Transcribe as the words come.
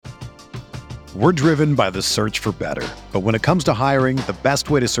We're driven by the search for better. But when it comes to hiring, the best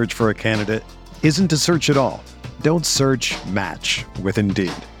way to search for a candidate isn't to search at all. Don't search, match with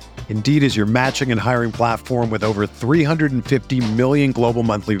Indeed. Indeed is your matching and hiring platform with over 350 million global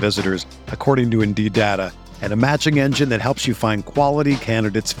monthly visitors, according to Indeed data, and a matching engine that helps you find quality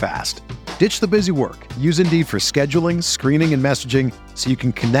candidates fast. Ditch the busy work. Use Indeed for scheduling, screening, and messaging so you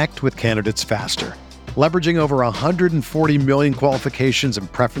can connect with candidates faster. Leveraging over 140 million qualifications and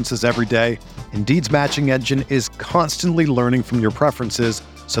preferences every day, Indeed's matching engine is constantly learning from your preferences,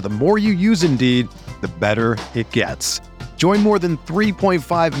 so the more you use Indeed, the better it gets. Join more than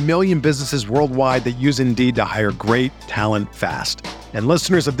 3.5 million businesses worldwide that use Indeed to hire great talent fast. And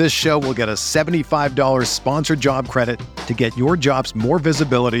listeners of this show will get a $75 sponsored job credit to get your jobs more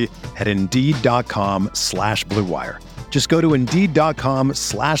visibility at Indeed.com/Blue Wire. Just go to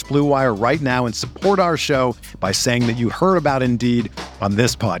Indeed.com/Blue Wire right now and support our show by saying that you heard about Indeed on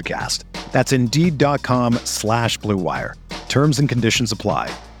this podcast. That's Indeed.com/Blue Wire. Terms and conditions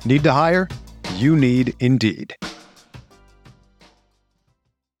apply. Need to hire? You need Indeed.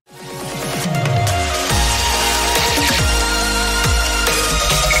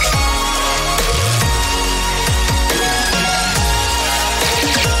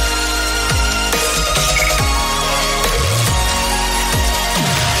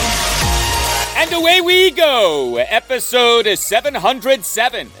 And away we go, episode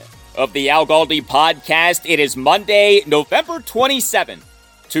 707 of the Al Galdi podcast. It is Monday, November 27th,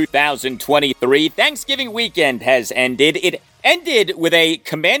 2023. Thanksgiving weekend has ended. It ended with a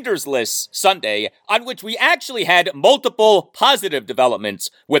Commanders-less Sunday on which we actually had multiple positive developments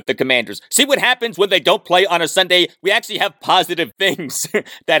with the Commanders. See what happens when they don't play on a Sunday? We actually have positive things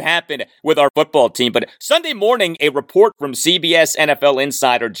that happen with our football team. But Sunday morning, a report from CBS NFL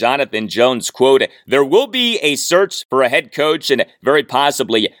insider Jonathan Jones, quote, "There will be a search for a head coach and very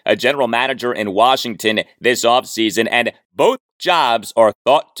possibly a general manager in Washington this offseason, and both jobs are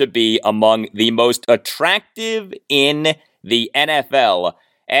thought to be among the most attractive in the NFL,"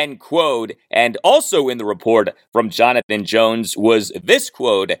 end quote. And also in the report from Jonathan Jones was this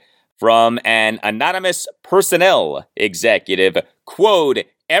quote from an anonymous personnel executive, quote,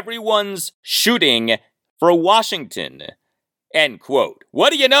 "Everyone's shooting for Washington," end quote.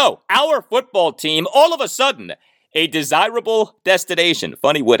 What do you know? Our football team, all of a sudden, a desirable destination.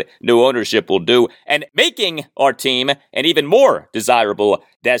 Funny what new ownership will do. And making our team an even more desirable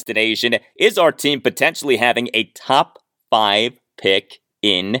destination is our team potentially having a top 5 pick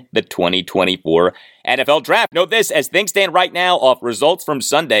in the 2024 NFL Draft. Note this, as things stand right now off results from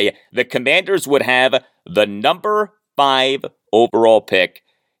Sunday, the Commanders would have the number 5 overall pick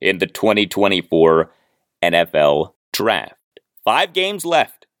in the 2024 NFL Draft. 5 games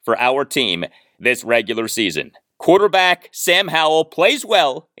left for our team this regular season. Quarterback Sam Howell plays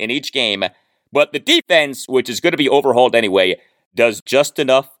well in each game, but the defense, which is going to be overhauled anyway, does just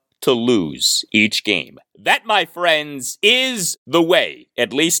enough to lose each game. That, my friends, is the way,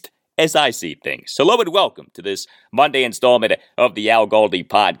 at least as I see things. Hello and welcome to this Monday installment of the Al Galdi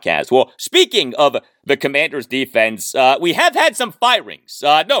podcast. Well, speaking of the Commanders defense, we have had some firings.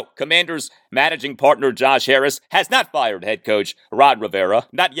 No, Commanders managing partner Josh Harris has not fired head coach Ron Rivera,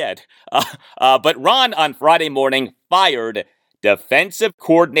 not yet. But Ron on Friday morning fired defensive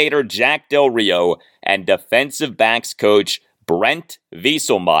coordinator Jack Del Rio and defensive backs coach Brent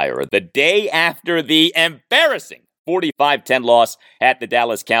Vieselmeyer, the day after the embarrassing 45-10 loss at the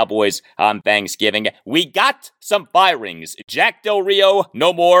Dallas Cowboys on Thanksgiving. We got some firings. Jack Del Rio,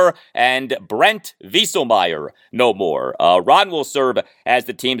 no more, and Brent Vieselmeyer, no more. Ron will serve as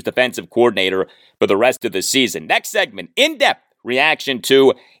the team's defensive coordinator for the rest of the season. Next segment, in-depth reaction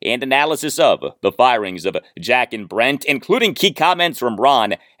to and analysis of the firings of Jack and Brent, including key comments from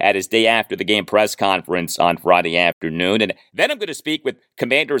Ron at his day after the game press conference on Friday afternoon. And then I'm going to speak with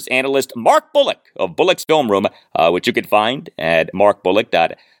Commanders analyst Mark Bullock of Bullock's Film Room, which you can find at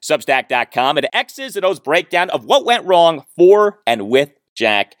markbullock.substack.com, and X's and O's breakdown of what went wrong for and with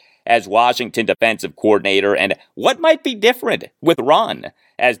Jack as Washington defensive coordinator and what might be different with Ron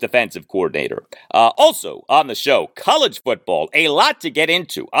as defensive coordinator. Also on the show, college football, a lot to get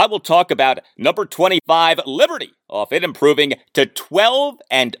into. I will talk about number 25, Liberty, off it improving to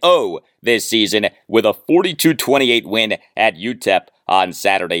 12-0 this season with a 42-28 win at UTEP on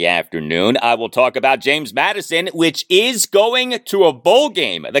Saturday afternoon. I will talk about James Madison, which is going to a bowl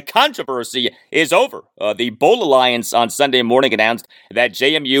game. The controversy is over. The Bowl Alliance on Sunday morning announced that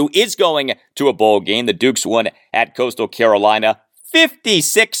JMU is going to a bowl game. The Dukes won at Coastal Carolina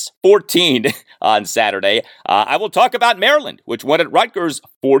 56-14 on Saturday. I will talk about Maryland, which won at Rutgers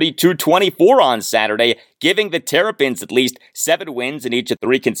 42-24 on Saturday, giving the Terrapins at least 7 wins in each of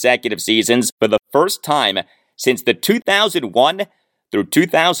 3 consecutive seasons for the first time since the 2001 through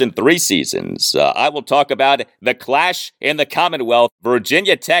 2003 seasons. I will talk about the clash in the Commonwealth,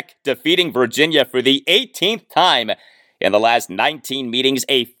 Virginia Tech defeating Virginia for the 18th time in the last 19 meetings,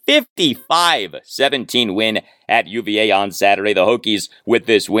 a 55-17 win at UVA on Saturday. The Hokies, with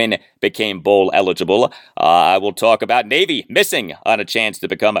this win, became bowl eligible. I will talk about Navy missing on a chance to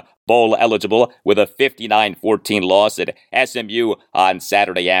become bowl eligible with a 59-14 loss at SMU on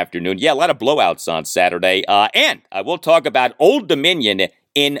Saturday afternoon. Yeah, a lot of blowouts on Saturday. And I will talk about Old Dominion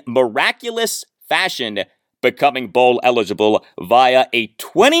in miraculous fashion becoming bowl eligible via a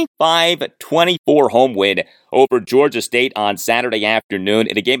 25-24 home win over Georgia State on Saturday afternoon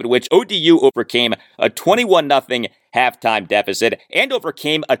in a game in which ODU overcame a 21-0 halftime deficit and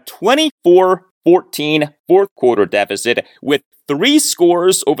overcame a 24-14 fourth quarter deficit with 3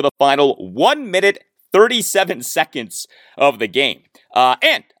 scores over the final 1 minute 37 seconds of the game.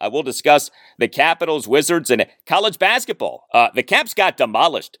 And I will discuss the Capitals, Wizards, and college basketball. The Caps got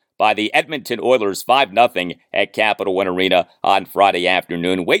demolished by the Edmonton Oilers 5-0 at Capital One Arena on Friday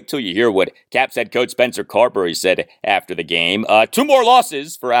afternoon. Wait till you hear what Caps head coach Spencer Carberry said after the game. 2 more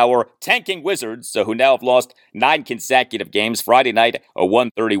losses for our tanking Wizards, who now have lost 9 consecutive games. Friday night, a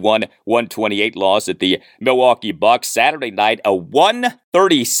 131-128 loss at the Milwaukee Bucks. Saturday night, a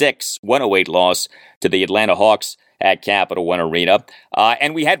 136-108 loss to the Atlanta Hawks at Capital One Arena.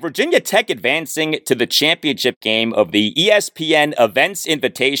 And we had Virginia Tech advancing to the championship game of the ESPN Events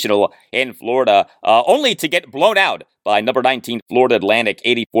Invitational in Florida, only to get blown out by number 19 Florida Atlantic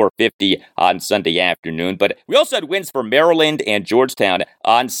 84-50 on Sunday afternoon. But we also had wins for Maryland and Georgetown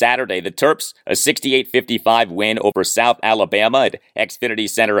on Saturday. The Terps, a 68-55 win over South Alabama at Xfinity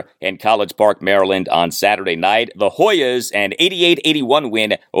Center in College Park, Maryland on Saturday night. The Hoyas, an 88-81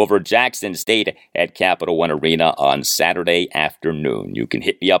 win over Jackson State at Capital One Arena on Saturday afternoon. You can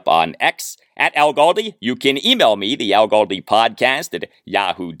hit me up on X at Al Galdi. You can email me, the Al Galdi podcast at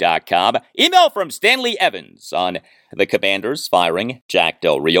yahoo.com. Email from Stanley Evans on the Commanders firing Jack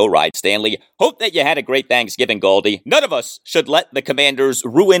Del Rio. Right, Stanley, hope that you had a great Thanksgiving, Galdi. None of us should let the Commanders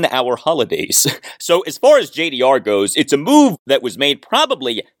ruin our holidays. So as far as JDR goes, it's a move that was made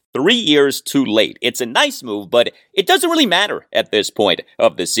probably 3 years too late. It's a nice move, but it doesn't really matter at this point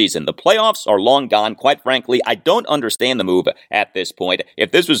of the season. The playoffs are long gone. Quite frankly, I don't understand the move at this point.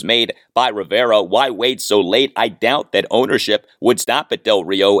 If this was made by Rivera, why wait so late? I doubt that ownership would stop at Del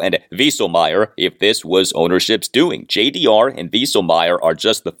Rio and Vieselmeyer if this was ownership's doing. JDR and Vieselmeyer are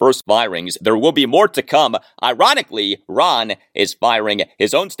just the first firings. There will be more to come. Ironically, Ron is firing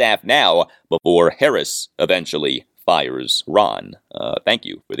his own staff now before Harris eventually fires Ron. Thank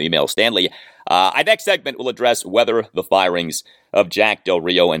you for the email, Stanley. Our next segment will address whether the firings of Jack Del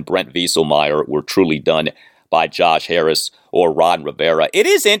Rio and Brent Vieselmeyer were truly done by Josh Harris or Ron Rivera. It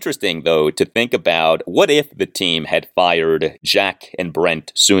is interesting, though, to think about what if the team had fired Jack and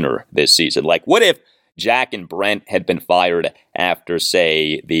Brent sooner this season. Like, what if Jack and Brent had been fired after,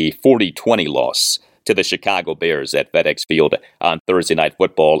 say, the 40-20 loss to the Chicago Bears at FedEx Field on Thursday Night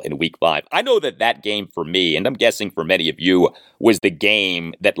Football in Week 5. I know that game for me, and I'm guessing for many of you, was the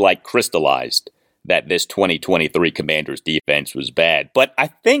game that crystallized that this 2023 Commanders defense was bad. But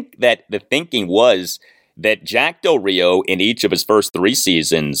I think that the thinking was that Jack Del Rio, in each of his first 3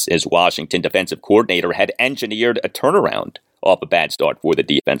 seasons as Washington defensive coordinator, had engineered a turnaround off a bad start for the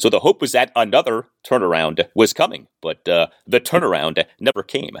defense. So the hope was that another turnaround was coming, but the turnaround never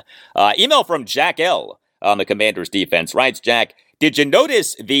came. Email from Jack L. on the Commanders defense writes, Jack, did you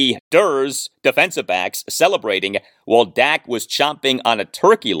notice the Durs defensive backs celebrating while Dak was chomping on a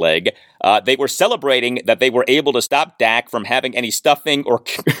turkey leg? They were celebrating that they were able to stop Dak from having any stuffing or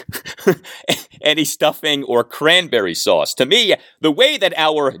cranberry sauce. To me, the way that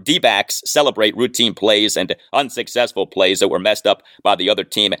our D-backs celebrate routine plays and unsuccessful plays that were messed up by the other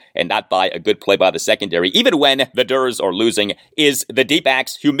team and not by a good play by the secondary, even when the Durs are losing, is the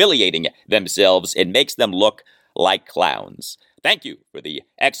D-backs humiliating themselves. It makes them look like clowns. Thank you for the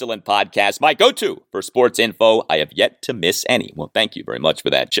excellent podcast. My go-to for sports info. I have yet to miss any. Well, thank you very much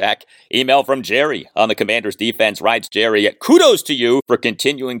for that, Jack. Email from Jerry on the Commanders defense writes, Jerry, kudos to you for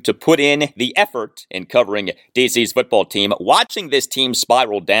continuing to put in the effort in covering DC's football team. Watching this team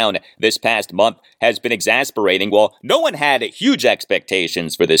spiral down this past month has been exasperating. Well, no one had huge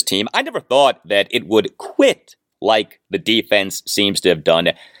expectations for this team. I never thought that it would quit like the defense seems to have done.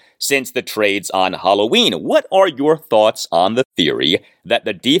 since the trades on Halloween. What are your thoughts on the theory that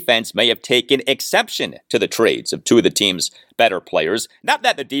the defense may have taken exception to the trades of two of the team's better players? Not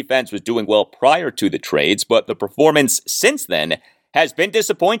that the defense was doing well prior to the trades, but the performance since then has been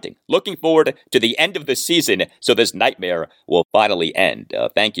disappointing. Looking forward to the end of the season so this nightmare will finally end.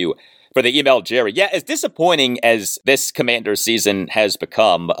 Thank you for the email, Jerry. Yeah, as disappointing as this Commanders season has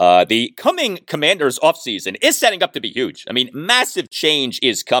become, the coming Commanders offseason is setting up to be huge. I mean, massive change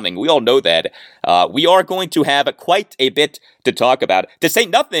is coming. We all know that. We are going to have quite a bit to talk about, to say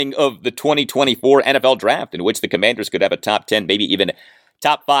nothing of the 2024 NFL Draft, in which the Commanders could have a top 10, maybe even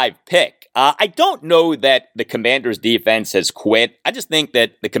top 5 pick. I don't know that the Commanders defense has quit. I just think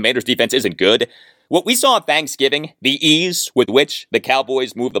that the Commanders defense isn't good. What we saw on Thanksgiving, the ease with which the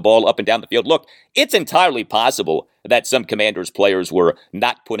Cowboys move the ball up and down the field, look, it's entirely possible that some Commanders players were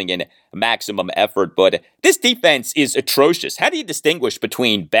not putting in maximum effort, but this defense is atrocious. How do you distinguish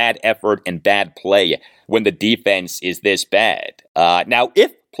between bad effort and bad play when the defense is this bad? Now,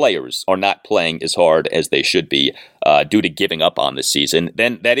 if players are not playing as hard as they should be due to giving up on the season,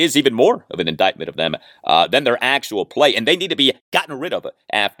 then that is even more of an indictment of them than their actual play, and they need to be gotten rid of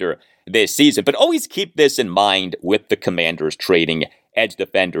after this season. But always keep this in mind with the Commanders trading edge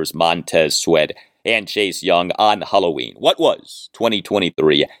defenders Montez Sweat and Chase Young on Halloween. What was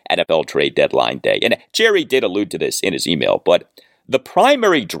 2023 NFL trade deadline day? And Jerry did allude to this in his email, but the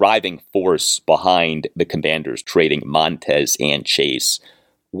primary driving force behind the Commanders trading Montez and Chase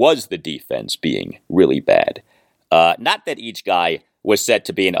was the defense being really bad. Not that each guy was set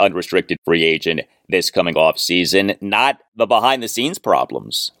to be an unrestricted free agent this coming off season, not the behind-the-scenes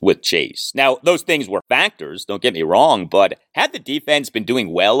problems with Chase. Now, those things were factors, don't get me wrong, but had the defense been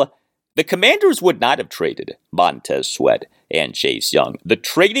doing well, the Commanders would not have traded Montez Sweat and Chase Young. The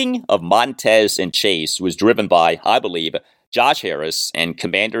trading of Montez and Chase was driven by, I believe, Josh Harris and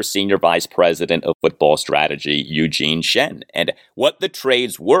Commander Senior Vice President of Football Strategy, Eugene Shen. And what the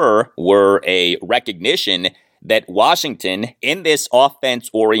trades were a recognition that Washington, in this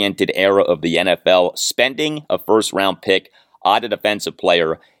offense-oriented era of the NFL, spending a first-round pick on a defensive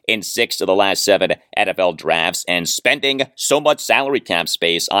player in 6 of the last 7 NFL drafts and spending so much salary cap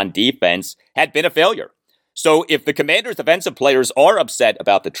space on defense had been a failure. So if the Commanders' defensive players are upset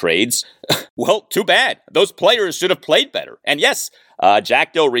about the trades, well, too bad. Those players should have played better. And yes,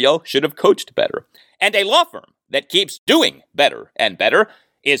 Jack Del Rio should have coached better. And a law firm that keeps doing better and better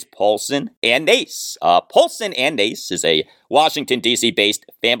is Paulson and Nace. Paulson and Nace is a Washington, D.C.-based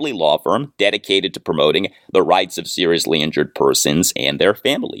family law firm dedicated to promoting the rights of seriously injured persons and their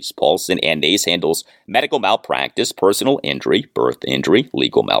families. Paulson and Nace handles medical malpractice, personal injury, birth injury,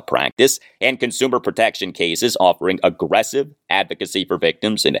 legal malpractice, and consumer protection cases, offering aggressive advocacy for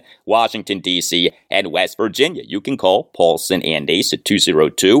victims in Washington, D.C. and West Virginia. You can call Paulson and Nace at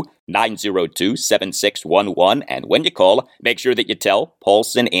 202-902-7611, and when you call, make sure that you tell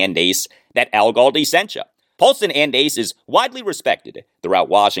Paulson and Nace that Al Galdi sent you. Paulson and Nace is widely respected throughout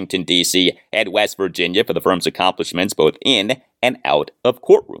Washington, D.C. and West Virginia for the firm's accomplishments both in and out of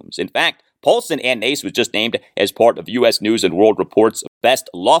courtrooms. In fact, Paulson and Nace was just named as part of U.S. News and World Report's Best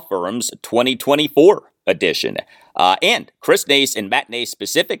Law Firms 2024 edition. And Chris Nace and Matt Nace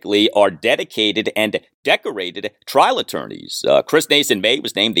specifically are dedicated and decorated trial attorneys. Chris Nace in May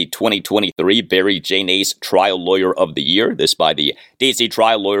was named the 2023 Barry J. Nace Trial Lawyer of the Year, this by the D.C.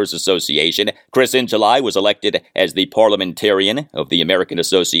 Trial Lawyers Association. Chris in July was elected as the Parliamentarian of the American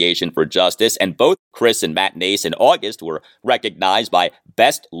Association for Justice, and both Chris and Matt Nace in August were recognized by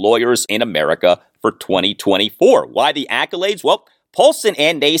Best Lawyers in America for 2024. Why the accolades? Well, Paulson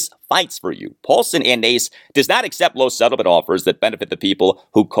and Nace fights for you. Paulson and Nace does not accept low settlement offers that benefit the people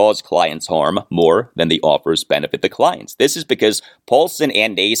who cause clients harm more than the offers benefit the clients. This is because Paulson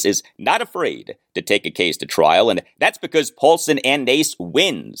and Nace is not afraid to take a case to trial, and that's because Paulson and Nace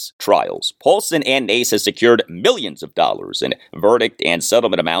wins trials. Paulson and Nace has secured millions of dollars in verdict and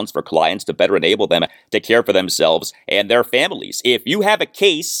settlement amounts for clients to better enable them to care for themselves and their families. If you have a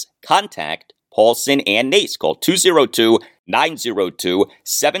case, contact Paulson and Nace. Call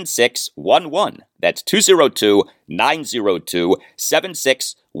 202-902-7611. That's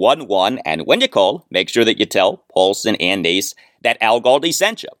 202-902-7611. And when you call, make sure that you tell Paulson and Nace that Al Galdi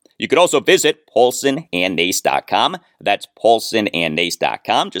sent you. You can also visit paulsonandnace.com. That's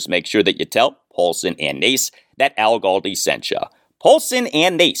paulsonandnace.com. Just make sure that you tell Paulson and Nace that Al Galdi sent you. Paulson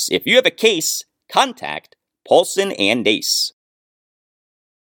and Nace. If you have a case, contact Paulson and Nace.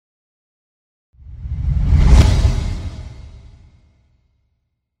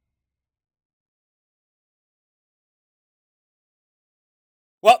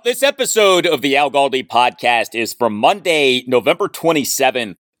 Well, this episode of the Al Galdi podcast is from Monday, November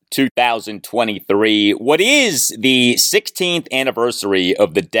 27th, 2023. What is the 16th anniversary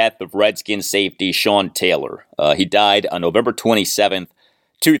of the death of Redskins safety Sean Taylor? He died on November 27th,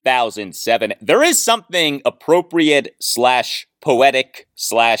 2007. There is something appropriate / poetic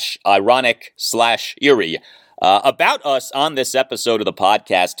 / ironic / eerie about us on this episode of the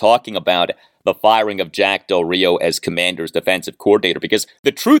podcast talking about the firing of Jack Del Rio as Commanders defensive coordinator, because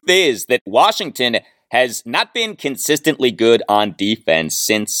the truth is that Washington has not been consistently good on defense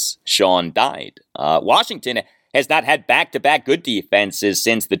since Sean died. Washington has not had back-to-back good defenses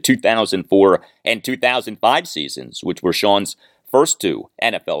since the 2004 and 2005 seasons, which were Sean's first two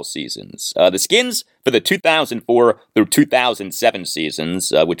NFL seasons. The Skins, for the 2004 through 2007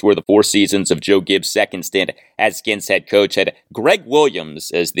 seasons, which were the 4 seasons of Joe Gibbs' second stint as Skins head coach, had Greg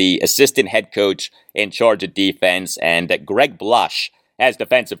Williams as the assistant head coach in charge of defense and Greg Blush as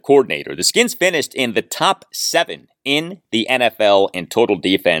defensive coordinator. The Skins finished in the top 7 in the NFL in total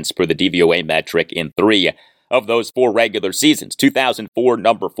defense per the DVOA metric in 3 of those 4 regular seasons. 2004,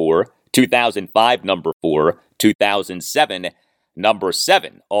 number 4, 2005, number 4, 2007, number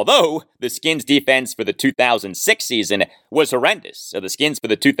 7. Although the Skins defense for the 2006 season was horrendous. So the Skins for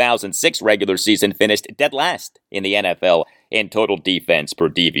the 2006 regular season finished dead last in the NFL in total defense per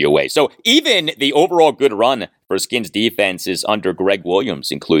DVOA. So even the overall good run for Skins defenses under Greg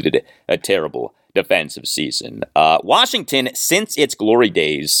Williams included a terrible defensive season. Washington, since its glory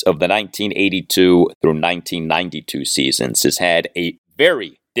days of the 1982 through 1992 seasons, has had a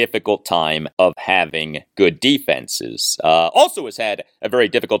very difficult time of having good defenses. Also has had a very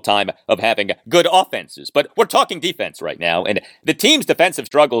difficult time of having good offenses. But we're talking defense right now, and the team's defensive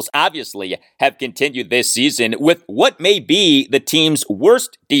struggles obviously have continued this season with what may be the team's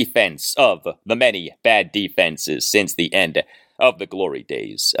worst defense of the many bad defenses since the end of the glory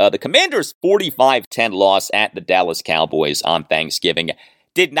days. The Commanders' 45-10 loss at the Dallas Cowboys on Thanksgiving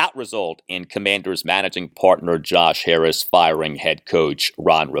did not result in Commanders managing partner Josh Harris firing head coach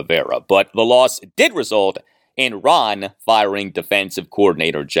Ron Rivera, but the loss did result in Ron firing defensive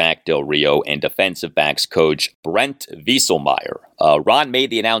coordinator Jack Del Rio and defensive backs coach Brent Vieselmeyer. Ron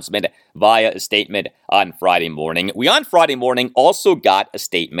made the announcement via a statement on Friday morning. We on Friday morning also got a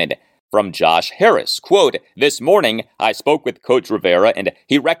statement from Josh Harris. Quote, "This morning, I spoke with Coach Rivera, and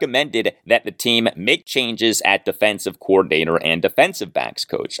he recommended that the team make changes at defensive coordinator and defensive backs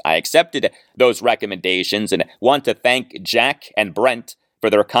coach. I accepted those recommendations and want to thank Jack and Brent for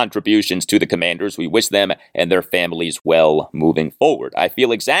their contributions to the Commanders. We wish them and their families well moving forward. I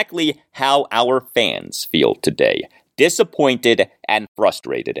feel exactly how our fans feel today. Disappointed and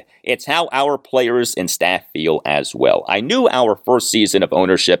frustrated. It's how our players and staff feel as well. I knew our first season of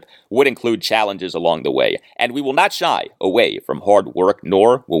ownership would include challenges along the way, and we will not shy away from hard work,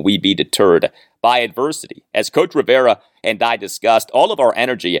 nor will we be deterred by adversity. As Coach Rivera and I discussed, all of our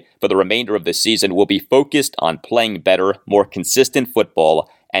energy for the remainder of the season will be focused on playing better, more consistent football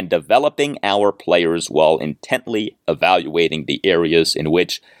and developing our players while intently evaluating the areas in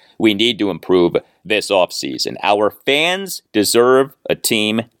which we need to improve this offseason. Our fans deserve a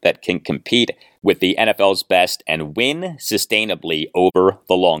team that can compete with the NFL's best and win sustainably over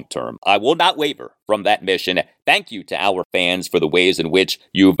the long term. I will not waver from that mission. Thank you to our fans for the ways in which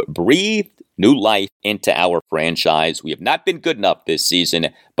you've breathed new life into our franchise. We have not been good enough this season,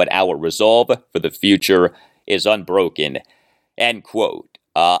 but our resolve for the future is unbroken." End quote.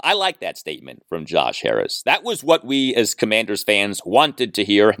 I like that statement from Josh Harris. That was what we as Commanders fans wanted to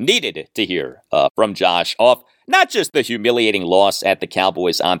hear, needed to hear from Josh off not just the humiliating loss at the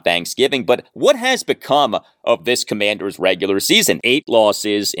Cowboys on Thanksgiving, but what has become of this Commanders regular season. 8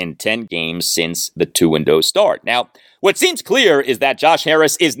 losses in 10 games since the 2-0 start. Now, what seems clear is that Josh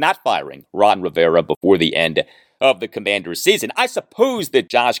Harris is not firing Ron Rivera before the end of the Commanders season. I suppose that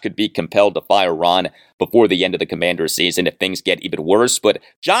Josh could be compelled to fire Ron before the end of the Commanders season if things get even worse, but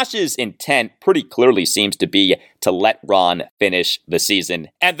Josh's intent pretty clearly seems to be to let Ron finish the season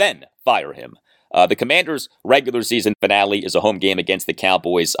and then fire him. The Commanders' regular season finale is a home game against the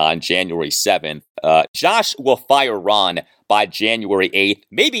Cowboys on January 7th. Josh will fire Ron by January 8th,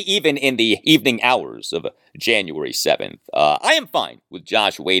 maybe even in the evening hours of January 7th. I am fine with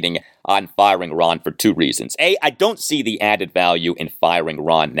Josh waiting on firing Ron for 2 reasons. A, I don't see the added value in firing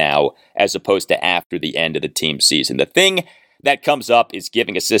Ron now as opposed to after the end of the team season. The thing that comes up is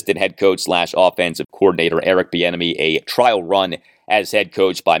giving assistant head coach / offensive coordinator Eric Bieniemy a trial run as head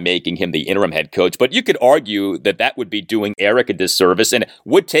coach by making him the interim head coach. But you could argue that that would be doing Eric a disservice and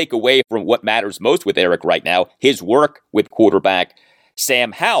would take away from what matters most with Eric right now, his work with quarterback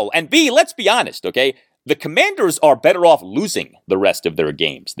Sam Howell. And B, let's be honest, okay? The Commanders are better off losing the rest of their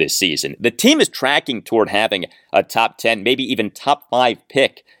games this season. The team is tracking toward having a top 10, maybe even top 5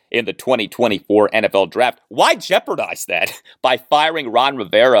 pick in the 2024 NFL Draft. Why jeopardize that by firing Ron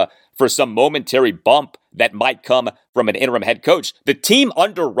Rivera for some momentary bump that might come from an interim head coach? The team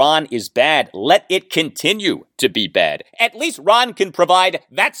under Ron is bad. Let it continue to be bad. At least Ron can provide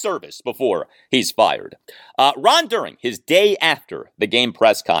that service before he's fired. Ron, during his day after the game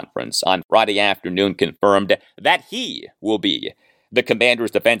press conference on Friday afternoon, confirmed that he will be the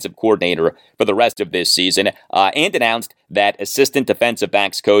Commanders' defensive coordinator for the rest of this season, and announced that assistant defensive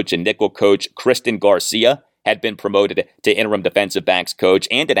backs coach and nickel coach Kristen Garcia had been promoted to interim defensive backs coach,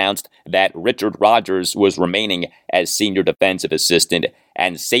 and announced that Richard Rodgers was remaining as senior defensive assistant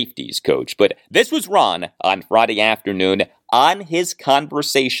and safeties coach. But this was Ron on Friday afternoon on his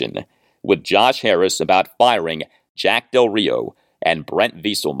conversation with Josh Harris about firing Jack Del Rio and Brent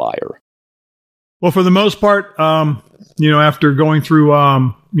Vieselmeyer. Well, for the most part, after going through,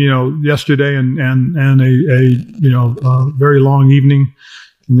 yesterday and a very long evening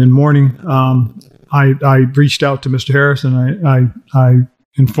and then morning, I reached out to Mr. Harris and I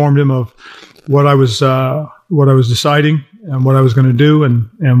informed him of what I was deciding and what I was going to do,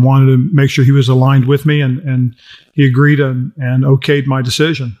 and wanted to make sure he was aligned with me, and he agreed and okayed my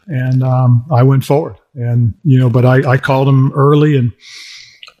decision, and I went forward. And but I called him early and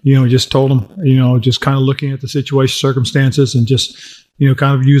just told him, just kind of looking at the situation, circumstances, and just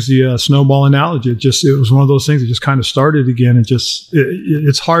kind of use the snowball analogy. It was one of those things that just kind of started again, and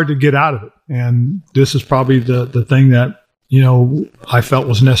it's hard to get out of it. And this is probably the thing that I felt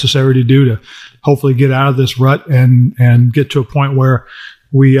was necessary to do to hopefully get out of this rut and get to a point where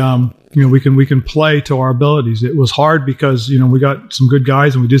we can play to our abilities. It was hard because we got some good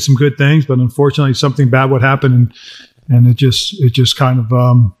guys and we did some good things, but unfortunately something bad would happen, and it just kind of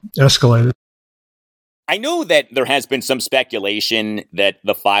escalated. I know that there has been some speculation that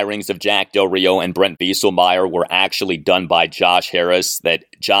the firings of Jack Del Rio and Brent Vieselmeyer were actually done by Josh Harris, that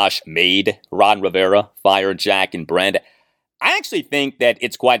Josh made Ron Rivera fire Jack and Brent. I actually think that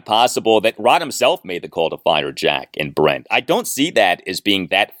it's quite possible that Ron himself made the call to fire Jack and Brent. I don't see that as being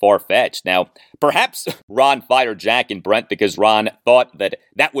that far-fetched. Now, perhaps Ron fired Jack and Brent because Ron thought that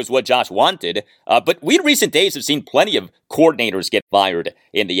that was what Josh wanted, but we in recent days have seen plenty of coordinators get fired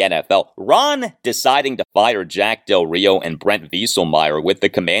in the NFL. Ron deciding to fire Jack Del Rio and Brent Vieselmeyer with the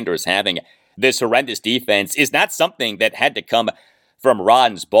Commanders having this horrendous defense is not something that had to come from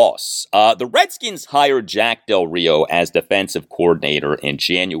Ron's boss. The Redskins hired Jack Del Rio as defensive coordinator in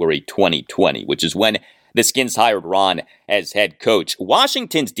January 2020, which is when the Skins hired Ron as head coach.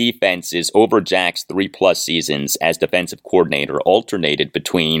 Washington's defenses over Jack's 3+ seasons as defensive coordinator alternated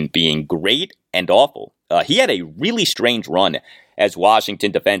between being great and awful. He had a really strange run as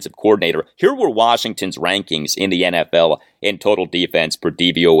Washington defensive coordinator. Here were Washington's rankings in the NFL in total defense per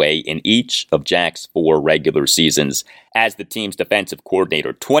DVOA in each of Jack's 4 regular seasons as the team's defensive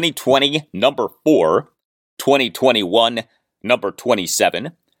coordinator. 2020, number 4. 2021, number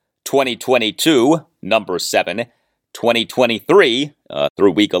 27. 2022, number 7. 2023,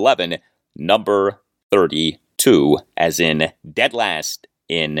 through week 11, number 32, as in dead last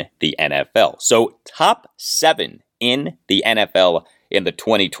in the NFL. So top 7 in the NFL in the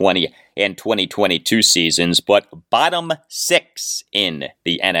 2020 and 2022 seasons, but bottom 6 in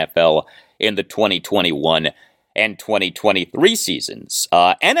the NFL in the 2021 and 2023 seasons.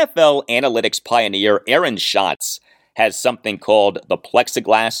 NFL analytics pioneer Aaron Schatz has something called the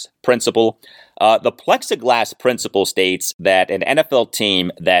plexiglass principle. The plexiglass principle states that an NFL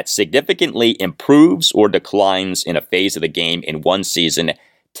team that significantly improves or declines in a phase of the game in one season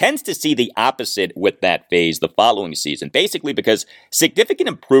tends to see the opposite with that phase the following season, basically because significant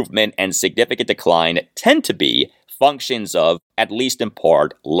improvement and significant decline tend to be functions of, at least in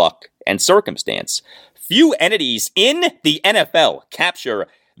part, luck and circumstance. Few entities in the NFL capture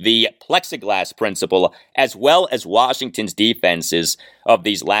the plexiglass principle as well as Washington's defenses of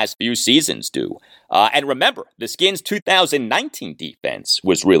these last few seasons do. And remember, the Skins' 2019 defense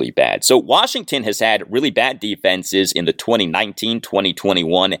was really bad. So Washington has had really bad defenses in the 2019,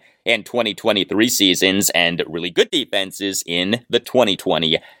 2021, and 2023 seasons, and really good defenses in the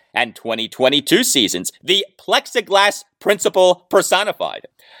 2020 and 2022 seasons. The plexiglass principle personified.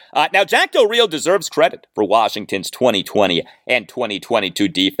 Now, Jack Del Rio deserves credit for Washington's 2020 and 2022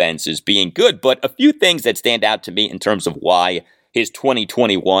 defenses being good, but a few things that stand out to me in terms of why his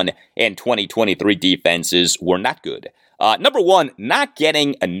 2021 and 2023 defenses were not good. Number one, not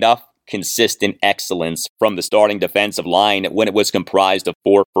getting enough consistent excellence from the starting defensive line when it was comprised of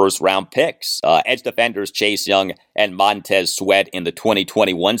 4 first-round picks. Edge defenders Chase Young and Montez Sweat in the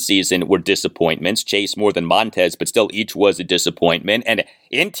 2021 season were disappointments. Chase more than Montez, but still each was a disappointment. And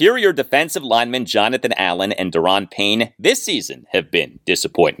interior defensive linemen Jonathan Allen and Daron Payne this season have been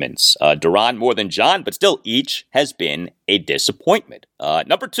disappointments. Daron more than John, but still each has been a disappointment.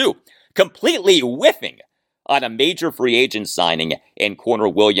 Number 2, completely whiffing on a major free agent signing in corner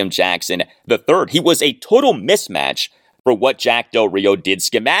William Jackson III. He was a total mismatch for what Jack Del Rio did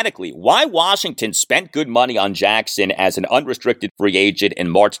schematically. Why Washington spent good money on Jackson as an unrestricted free agent in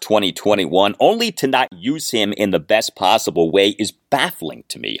March 2021 only to not use him in the best possible way is baffling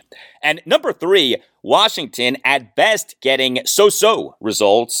to me. And number 3, Washington at best getting so-so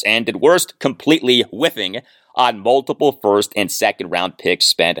results and at worst completely whiffing on multiple first and second round picks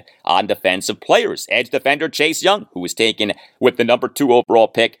spent on defensive players. Edge defender Chase Young, who was taken with the number 2 overall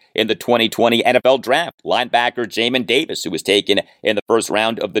pick in the 2020 NFL draft. Linebacker Jamin Davis, who was taken in the first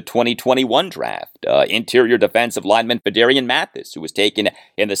round of the 2021 draft. Interior defensive lineman Fedarian Mathis, who was taken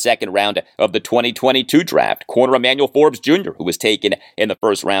in the second round of the 2022 draft. Corner Emmanuel Forbes Jr., who was taken in the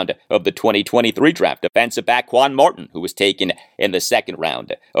first round of the 2023 draft. Defensive back Quan Martin, who was taken in the second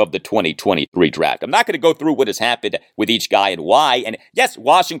round of the 2023 draft. I'm not going to go through what has happened with each guy and why. And yes,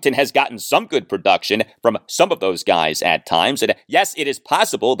 Washington has gotten some good production from some of those guys at times. And yes, it is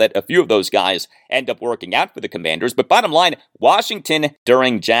possible that a few of those guys end up working out for the Commanders. But bottom line, Washington,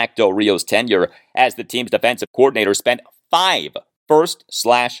 during Jack Del Rio's tenure as the team's defensive coordinator, spent 5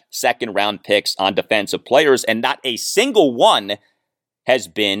 first/second round picks on defensive players, and not a single one has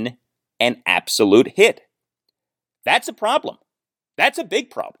been an absolute hit. That's a problem. That's a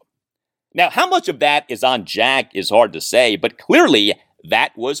big problem. Now, how much of that is on Jack is hard to say, but clearly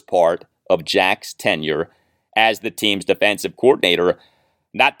that was part of Jack's tenure as the team's defensive coordinator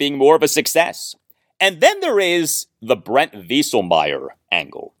not being more of a success. And then there is the Brent Vieselmeyer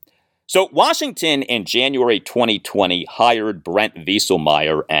angle. So Washington in January 2020 hired Brent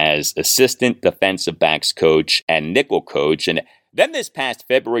Vieselmeyer as assistant defensive backs coach and nickel coach, and then this past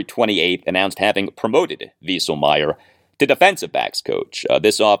February 28th announced having promoted Vieselmeyer to defensive backs coach.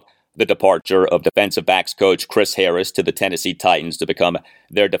 This off the departure of defensive backs coach Chris Harris to the Tennessee Titans to become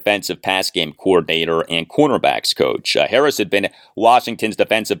their defensive pass game coordinator and cornerbacks coach. Harris had been Washington's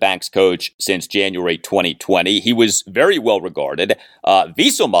defensive backs coach since January 2020. He was very well regarded.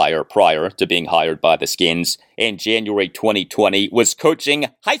 Vieselmeyer, prior to being hired by the Skins in January 2020, was coaching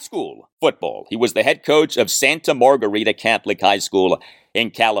high school football. He was the head coach of Santa Margarita Catholic High School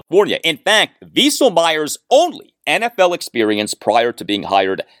in California. In fact, Vieselmeyer's only NFL experience prior to being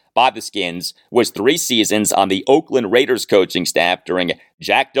hired by the Skins was 3 seasons on the Oakland Raiders coaching staff during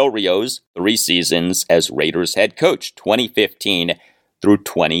Jack Del Rio's 3 seasons as Raiders head coach, 2015 through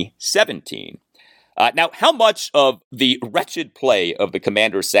 2017. Now, how much of the wretched play of the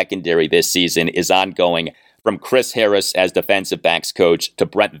Commanders secondary this season is ongoing from Chris Harris as defensive backs coach to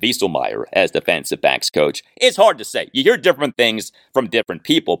Brent Vieselmeyer as defensive backs coach is hard to say. You hear different things from different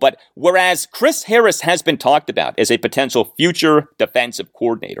people, but whereas Chris Harris has been talked about as a potential future defensive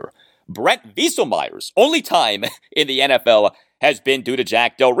coordinator, Brent Vieselmeyer's only time in the NFL has been due to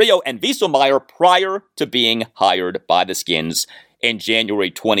Jack Del Rio, and Vieselmeyer, prior to being hired by the Skins in January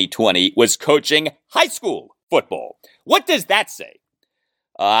 2020, was coaching high school football. What does that say?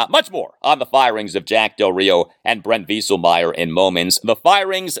 Much more on the firings of Jack Del Rio and Brent Vieselmeyer in moments. The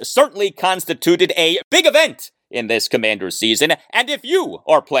firings certainly constituted a big event in this Commanders season, and if you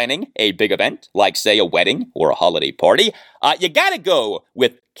are planning a big event, like say a wedding or a holiday party, you gotta go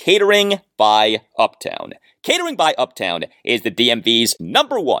with Catering by Uptown. Catering by Uptown is the DMV's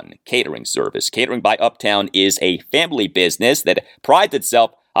 #1 catering service. Catering by Uptown is a family business that prides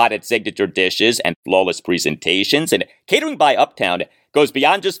itself on its signature dishes and flawless presentations, and Catering by Uptown goes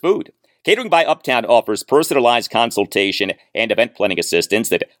beyond just food. Catering by Uptown offers personalized consultation and event planning assistance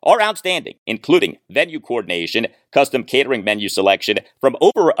that are outstanding, including venue coordination, custom catering menu selection from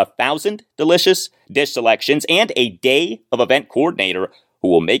over 1,000 delicious dish selections, and a day of event coordinator who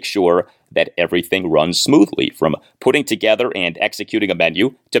will make sure that everything runs smoothly, from putting together and executing a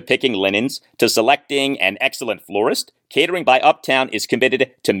menu, to picking linens, to selecting an excellent florist. Catering by Uptown is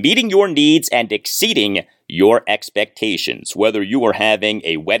committed to meeting your needs and exceeding your expectations. Whether you are having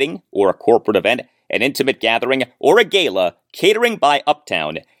a wedding or a corporate event, an intimate gathering, or a gala, Catering by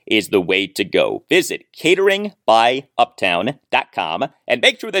Uptown is the way to go. Visit cateringbyuptown.com and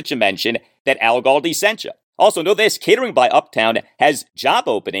make sure that you mention that Al Galdi sent you. Also, know this, Catering by Uptown has job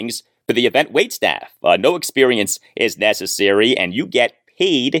openings for the event waitstaff. No experience is necessary, and you get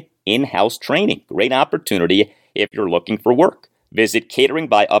paid in-house training. Great opportunity if you're looking for work. visit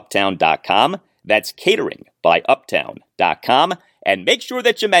cateringbyuptown.com. That's cateringbyuptown.com. And make sure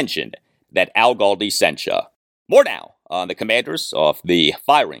that you mention that Al Galdi sent you. More now on the Commanders off the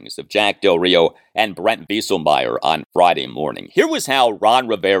firings of Jack Del Rio and Brent Vieselmeyer on Friday morning. Here was how Ron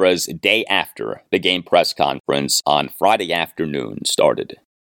Rivera's day after the game press conference on Friday afternoon started.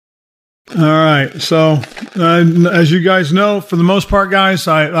 All right. So, as you guys know, for the most part, guys,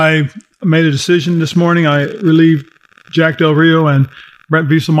 I made a decision this morning. I relieved Jack Del Rio and Brent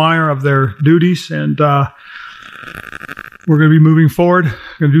Vieselmeyer of their duties, and we're going to be moving forward.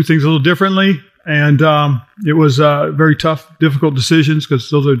 Going to do things a little differently. And it was very tough, difficult decisions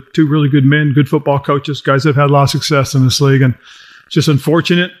because those are two really good men, good football coaches, guys that have had a lot of success in this league. And it's just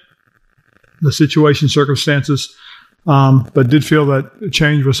unfortunate, the situation, circumstances. But did feel that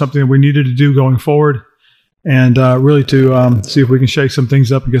change was something that we needed to do going forward, and really to see if we can shake some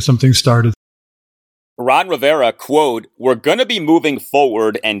things up and get some things started. Ron Rivera, quote, "We're going to be moving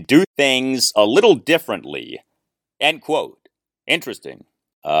forward and do things a little differently," end quote. Interesting.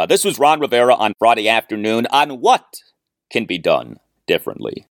 This was Ron Rivera on Friday afternoon on what can be done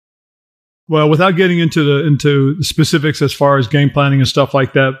differently. Well, without getting into the specifics as far as game planning and stuff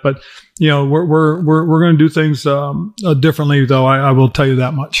like that, but you know, we're going to do things differently, though. I will tell you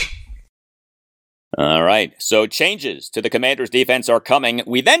that much. All right. So changes to the Commanders' defense are coming.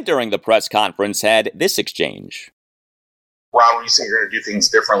 We then, during the press conference, had this exchange. Ron, when you say you're going to do things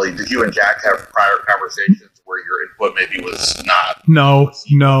differently, did you and Jack have prior conversations where your input maybe was not? No,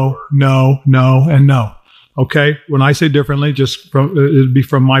 and no. Okay, when I say differently, it'd be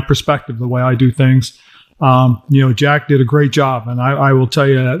from my perspective, the way I do things. Jack did a great job, and I will tell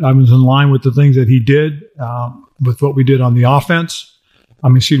you that I was in line with the things that he did, with what we did on the offense.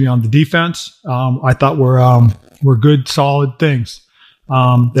 On the defense. I thought were good, solid things.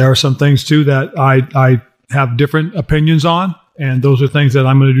 There are some things too that I have different opinions on, and those are things that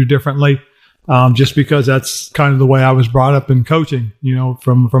I'm going to do differently, just because that's kind of the way I was brought up in coaching.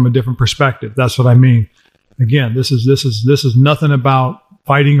 From a different perspective. That's what I mean. Again, this is nothing about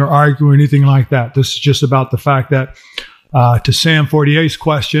fighting or arguing or anything like that. This is just about the fact that, to Sam 48's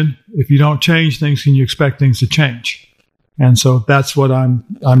question, if you don't change things, can you expect things to change? And so that's what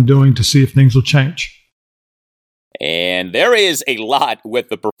I'm doing to see if things will change. And there is a lot with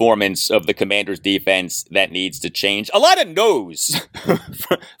the performance of the Commanders' defense that needs to change. A lot of no's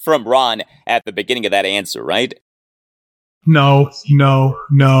from Ron at the beginning of that answer, right? No, and no.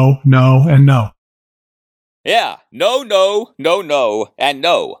 Yeah, no, and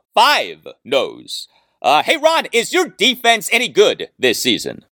no. 5 no's. Hey, Ron, is your defense any good this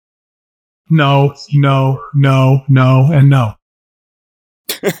season? No, and no.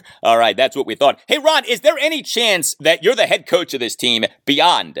 All right, that's what we thought. Hey, Ron, is there any chance that you're the head coach of this team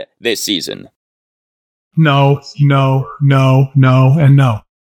beyond this season? No, and no.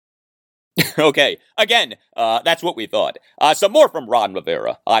 Okay, again, that's what we thought. Some more from Ron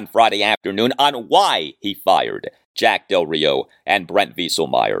Rivera on Friday afternoon on why he fired Jack Del Rio and Brent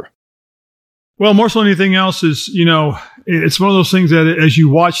Vieselmeyer. Well, more so than anything else is, it's one of those things that as you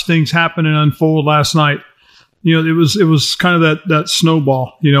watch things happen and unfold last night, it was kind of that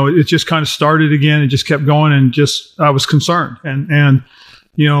snowball. It just kind of started again and just kept going, and I was concerned and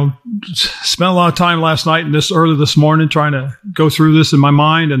spent a lot of time last night and early this morning trying to go through this in my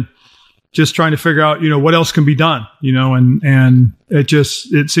mind and just trying to figure out, what else can be done, and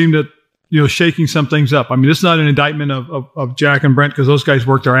it seemed that, shaking some things up. I mean, this is not an indictment of Jack and Brent, because those guys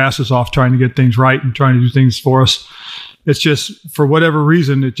worked their asses off trying to get things right and trying to do things for us. It's just, for whatever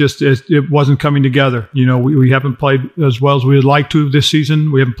reason, it wasn't coming together. We haven't played as well as we would like to this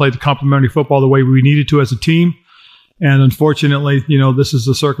season. We haven't played the complementary football the way we needed to as a team. And unfortunately, this is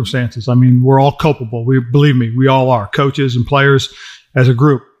the circumstances. I mean, we're all culpable. Believe me, we all are, coaches and players as a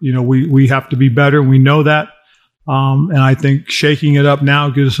group. We have to be better, and we know that. And I think shaking it up now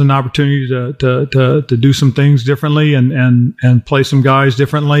gives us an opportunity to do some things differently and play some guys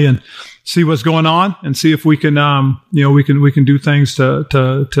differently and see what's going on and see if we can, we can do things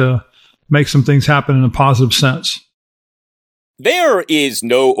to make some things happen in a positive sense. There is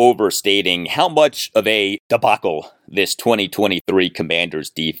no overstating how much of a debacle this 2023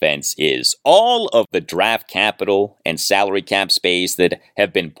 Commanders defense is. All of the draft capital and salary cap space that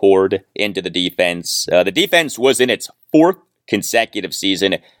have been poured into the defense. The defense was in its 4th consecutive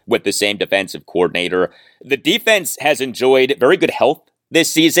season with the same defensive coordinator. The defense has enjoyed very good health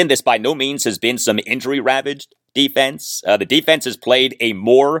this season. This by no means has been some injury-ravaged defense. The defense has played a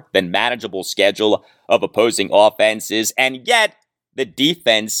more than manageable schedule of opposing offenses, and yet the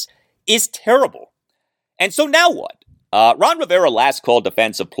defense is terrible. And so now what? Ron Rivera last called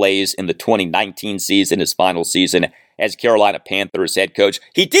defensive plays in the 2019 season, his final season as Carolina Panthers head coach.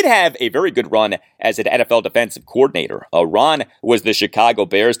 He did have a very good run as an NFL defensive coordinator. Ron was the Chicago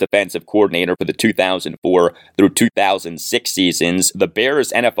Bears defensive coordinator for the 2004 through 2006 seasons. The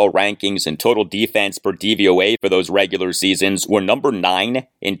Bears' NFL rankings and total defense per DVOA for those regular seasons were number 9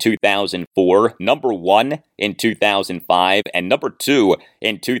 in 2004, number 1 in 2005, and number 2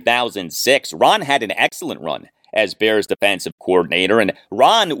 in 2006. Ron had an excellent run as Bears defensive coordinator, and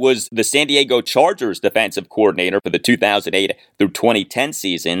Ron was the San Diego Chargers defensive coordinator for the 2008 through 2010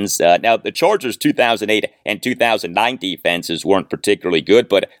 seasons. Now, the Chargers' 2008 and 2009 defenses weren't particularly good,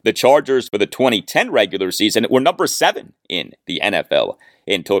 but the Chargers for the 2010 regular season were number 7 in the NFL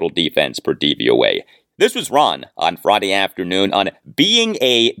in total defense per DVOA. This was Ron on Friday afternoon on being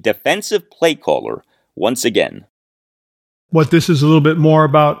a defensive play caller once again. What this is a little bit more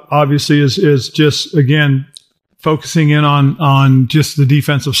about, obviously, is just, again, focusing in on just the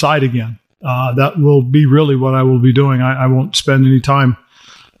defensive side again. That will be really what I will be doing. I won't spend any time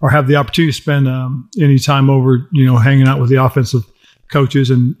or have the opportunity to spend any time over, hanging out with the offensive coaches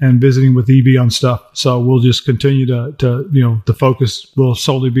and visiting with EB on stuff. So we'll just continue to the focus will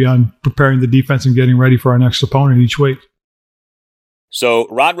solely be on preparing the defense and getting ready for our next opponent each week. So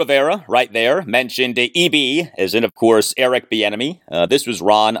Ron Rivera, right there, mentioned EB, as in, of course, Eric Bieniemy. This was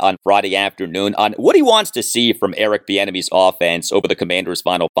Ron on Friday afternoon on what he wants to see from Eric Bieniemy's offense over the Commanders'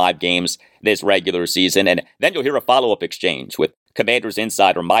 final 5 games this regular season. And then you'll hear a follow-up exchange with Commanders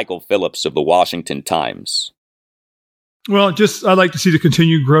insider Michael Phillips of the Washington Times. Well, I'd like to see the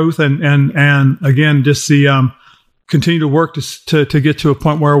continued growth and again, just the continue to work to get to a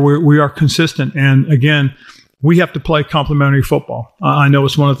point where we are consistent. And again, we have to play complementary football. I know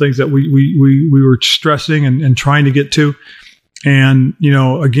it's one of the things that we were stressing and trying to get to. And,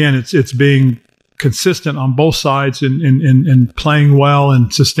 again, it's being consistent on both sides and playing well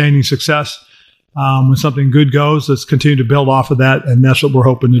and sustaining success. When something good goes, let's continue to build off of that. And that's what we're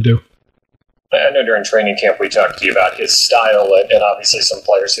hoping to do. I know during training camp we talked to you about his style and obviously some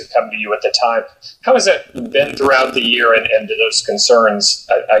players who come to you at the time. How has that been throughout the year, and do those concerns,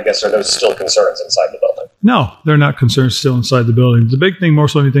 I guess, are those still concerns inside the building? No, they're not concerns still inside the building. The big thing more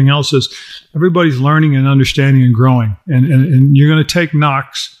so than anything else is everybody's learning and understanding and growing. And you're going to take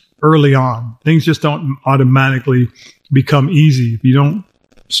knocks early on. Things just don't automatically become easy. If you don't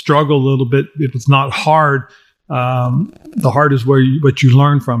struggle a little bit, if it's not hard, the hard is what you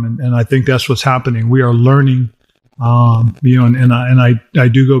learn from, and I think that's what's happening. We are learning, and I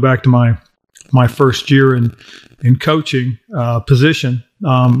do go back to my first year in coaching position.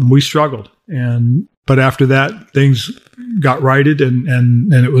 We struggled, but after that things got righted,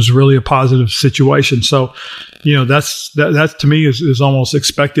 and it was really a positive situation. So, that to me is almost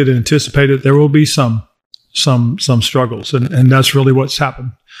expected and anticipated. There will be some struggles, and that's really what's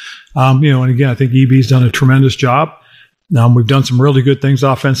happened. And again, I think EB's done a tremendous job. We've done some really good things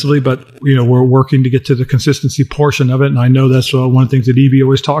offensively, but, we're working to get to the consistency portion of it. And I know that's one of the things that EB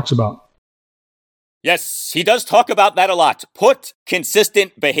always talks about. Yes, he does talk about that a lot. Put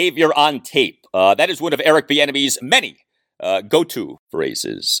consistent behavior on tape. That is one of Eric Bieniemy's many go-to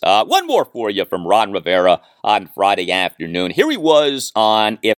phrases. One more for you from Ron Rivera on Friday afternoon. Here he was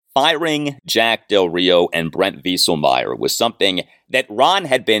on if firing Jack Del Rio and Brent Vieselmeyer was something that Ron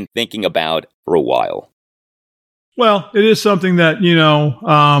had been thinking about for a while. Well, it is something that,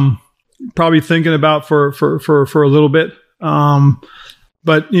 probably thinking about for a little bit.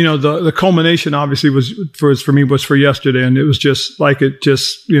 But, the culmination obviously was for yesterday. And it was just like it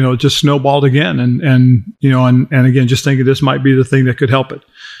just snowballed again. And again, just thinking this might be the thing that could help it.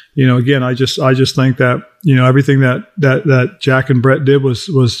 Again, I just think that, everything that Jack and Brett did was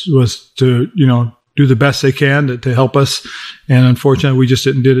to, do the best they can to help us. And unfortunately, we just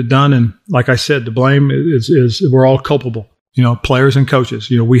didn't get it done. And like I said, the blame is we're all culpable, players and coaches.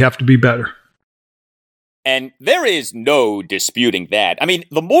 We have to be better. And there is no disputing that. I mean,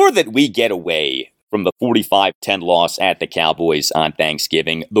 the more that we get away from the 45-10 loss at the Cowboys on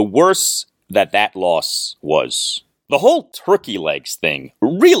Thanksgiving, the worse that loss was. The whole turkey legs thing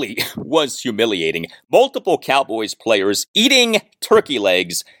really was humiliating. Multiple Cowboys players eating turkey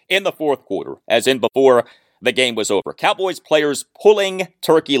legs in the fourth quarter, as in before the game was over. Cowboys players pulling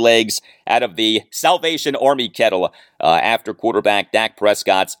turkey legs out of the Salvation Army kettle after quarterback Dak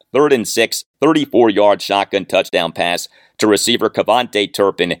Prescott's 3rd and 6, 34-yard shotgun touchdown pass to receiver Cavante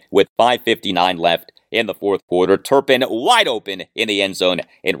Turpin with 5:59 left in the fourth quarter. Turpin wide open in the end zone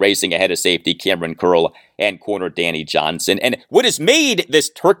and racing ahead of safety Cameron Curl and corner Danny Johnson. And what has made this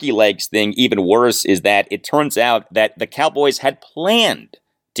turkey legs thing even worse is that it turns out that the Cowboys had planned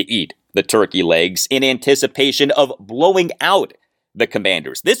to eat the turkey legs in anticipation of blowing out the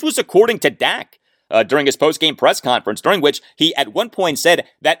Commanders. This was according to Dak. during his post-game press conference, during which he at one point said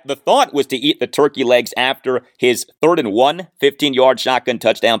that the thought was to eat the turkey legs after his 3rd and 1 15-yard shotgun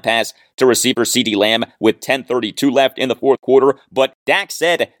touchdown pass to receiver CeeDee Lamb with 10:32 left in the fourth quarter. But Dak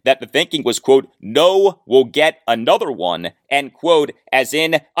said that the thinking was, quote, no, we'll get another one, end quote, as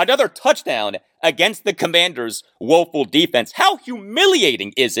in another touchdown against the Commanders' woeful defense. How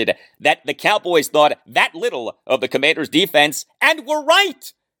humiliating is it that the Cowboys thought that little of the Commanders' defense and were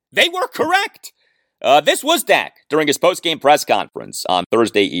right? They were correct. This was Dak during his post-game press conference on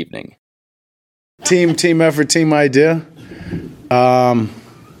Thursday evening. Team effort, team idea.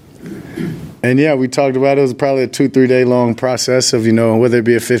 And yeah, we talked about it was probably a 2-3 day long process of, whether it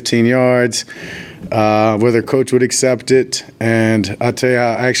be a 15 yards, whether coach would accept it. And I'll tell you,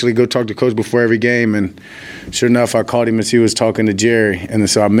 I actually go talk to coach before every game. And sure enough, I called him as he was talking to Jerry. And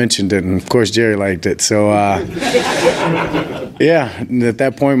so I mentioned it. And of course, Jerry liked it. So, yeah, at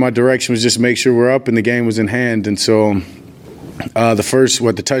that point, my direction was just make sure we're up and the game was in hand. And so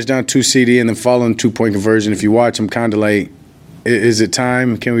the touchdown, 2 CD, and then following 2-point conversion. If you watch, I'm kind of like, is it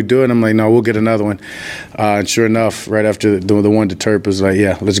time? Can we do it? I'm like, no, we'll get another one. And sure enough, right after the one to Terp, was like,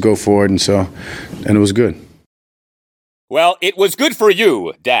 yeah, let's go for it. And it was good. Well, it was good for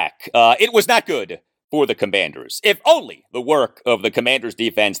you, Dak. It was not good for the Commanders. If only the work of the Commanders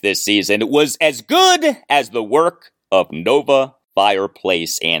defense this season was as good as the work of Nova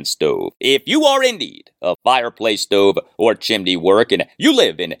Fireplace and Stove. If you are in need of fireplace, stove, or chimney work, and you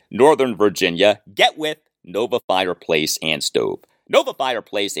live in Northern Virginia, get with Nova Fireplace and Stove. Nova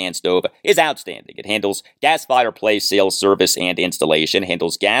Fireplace and Stove is outstanding. It handles gas fireplace sales, service, and installation,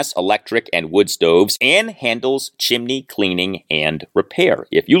 handles gas, electric, and wood stoves, and handles chimney cleaning and repair.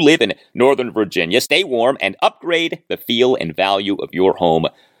 If you live in Northern Virginia, stay warm and upgrade the feel and value of your home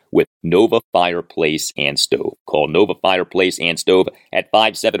with Nova Fireplace and Stove. Call Nova Fireplace and Stove at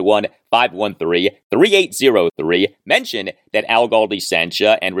 571-513-3803. Mention that Al Galdi sent you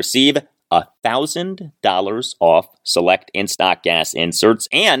and receive $1,000 off select in-stock gas inserts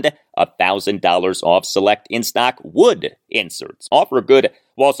and $1,000 off select in-stock wood inserts. Offer good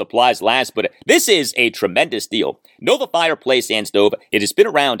while supplies last, but this is a tremendous deal. Nova Fireplace and Stove, it has been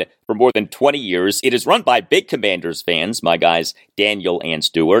around for more than 20 years. It is run by big Commanders fans, my guys Daniel and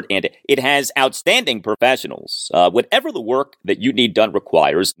Stewart, and it has outstanding professionals. Whatever the work that you need done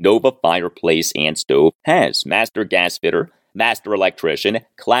requires, Nova Fireplace and Stove has master gas fitter, master electrician,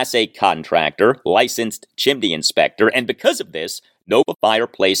 Class A contractor, licensed chimney inspector, and because of this, Nova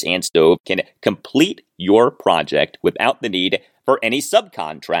Fireplace and Stove can complete your project without the need for any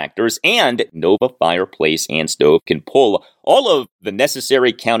subcontractors, and Nova Fireplace and Stove can pull all of the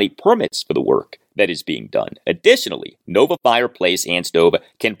necessary county permits for the work that is being done. Additionally, Nova Fireplace and Stove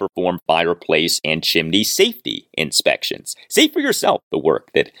can perform fireplace and chimney safety inspections. See for yourself the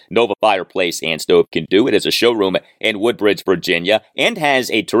work that Nova Fireplace and Stove can do. It has a showroom in Woodbridge, Virginia, and has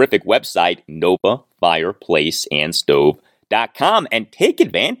a terrific website, NovaFireplaceandStove.com, and take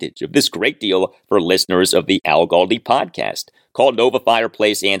advantage of this great deal for listeners of the Al Galdi podcast. Call Nova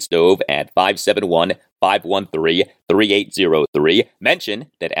Fireplace and Stove at 571-513-3803. Mention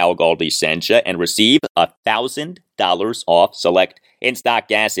that Al Galdi sent you and receive $1,000 off select in-stock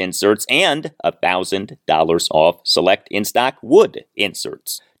gas inserts and $1,000 off select in-stock wood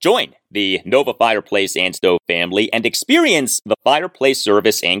inserts. Join the Nova Fireplace and Stove family and experience the fireplace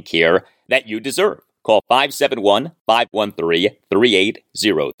service and care that you deserve. Call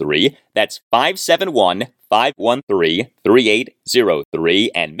 571-513-3803. That's 571-513-3803.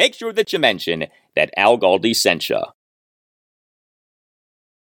 And make sure that you mention that Al Galdi sent you.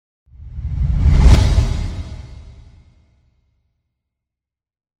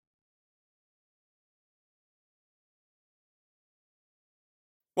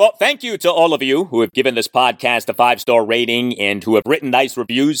 Well, thank you to all of you who have given this podcast a 5-star rating and who have written nice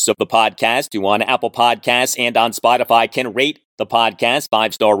reviews of the podcast, who on Apple Podcasts and on Spotify can rate the podcast.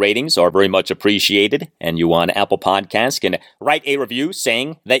 5-star ratings are very much appreciated, and you on Apple Podcasts can write a review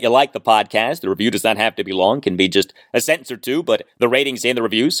saying that you like the podcast. The review does not have to be long, can be just a sentence or two, but the ratings and the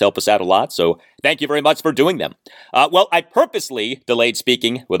reviews help us out a lot, so thank you very much for doing them. Well, I purposely delayed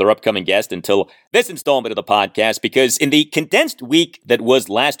speaking with our upcoming guest until this installment of the podcast because in the condensed week that was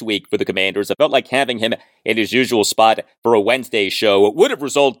last week for the Commanders, I felt like having him in his usual spot for a Wednesday show would have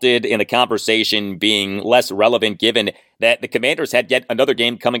resulted in the conversation being less relevant given that the Commanders had yet another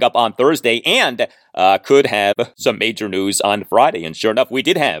game coming up on Thursday and could have some major news on Friday. And sure enough, we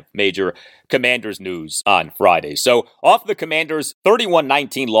did have major Commanders news on Friday. So off the Commanders'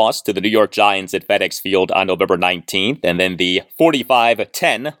 31-19 loss to the New York Giants at FedEx Field on November 19th, and then the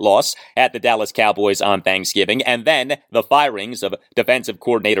 45-10 loss at the Dallas Cowboys on Thanksgiving, and then the firings of defensive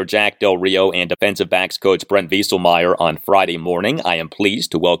coordinator Jack Del Rio and defensive backs coach Brent Vieselmeyer on Friday morning, I am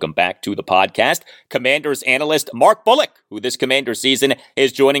pleased to welcome back to the podcast Commanders analyst Mark Bullock, who this Commanders season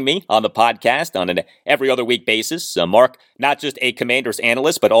is joining me on the podcast on an every other week basis. Mark, not just a Commanders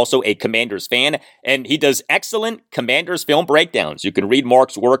analyst, but also a Commanders fan, and he does excellent Commanders film breakdowns. You can read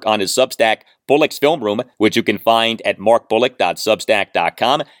Mark's work on his Substack, Bullock's Film Room, which you can find at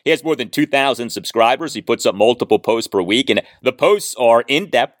markbullock.substack.com. He has more than 2,000 subscribers. He puts up multiple posts per week, and the posts are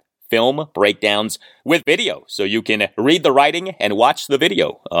in-depth film breakdowns with video, so you can read the writing and watch the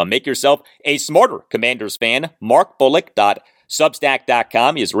video. Make yourself a smarter Commanders fan.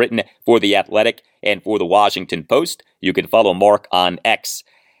 markbullock.substack.com. He has written for The Athletic and for The Washington Post. You can follow Mark on X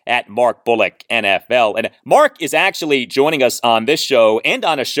at Mark Bullock NFL. And Mark is actually joining us on this show and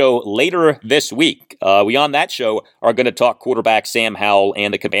on a show later this week. We on that show are going to talk quarterback Sam Howell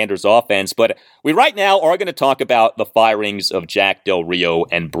and the Commanders offense, but we right now are going to talk about the firings of Jack Del Rio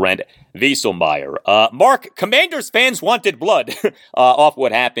and Brent Vieselmeyer. Mark, Commanders fans wanted blood off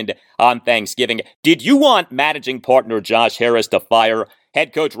what happened on Thanksgiving. Did you want managing partner Josh Harris to fire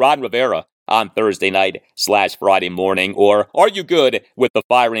head coach Ron Rivera on Thursday night/Friday morning, or are you good with the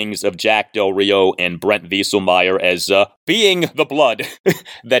firings of Jack Del Rio and Brent Vieselmeyer as being the blood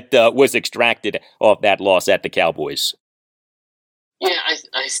that was extracted off that loss at the Cowboys? Yeah,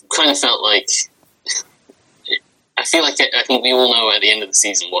 I kind of felt like I think we all know at the end of the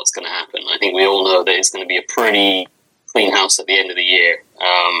season what's going to happen. I think we all know that it's going to be a pretty clean house at the end of the year,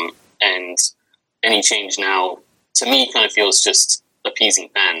 and any change now to me kind of feels just appeasing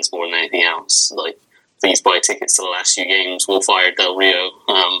fans more than anything else. Like, please buy tickets to the last few games. We'll fire Del Rio.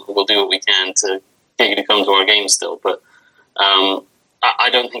 We'll do what we can to get you to come to our games still. But I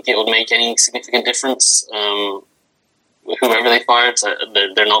don't think it would make any significant difference. Whoever they fired,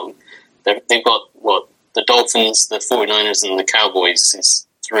 they're not. They've got the Dolphins, the 49ers, and the Cowboys is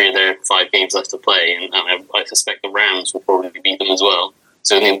 3 of their 5 games left to play, and I suspect the Rams will probably beat them as well.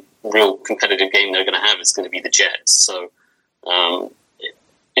 So the real competitive game they're going to have is going to be the Jets. So.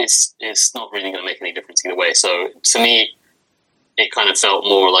 It's not really going to make any difference either way. So to me, it kind of felt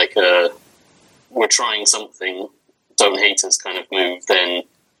more like we're trying something, don't hate us kind of move than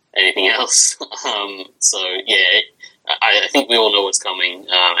anything else. So yeah, I think we all know what's coming,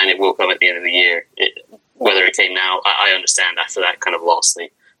 and it will come at the end of the year. Whether it came now, I understand after that kind of loss, they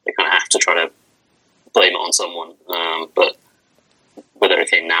kind of have to try to blame it on someone. But whether it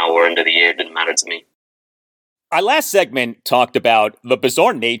came now or end of the year didn't matter to me. Our last segment talked about the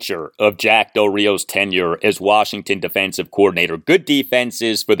bizarre nature of Jack Del Rio's tenure as Washington defensive coordinator. Good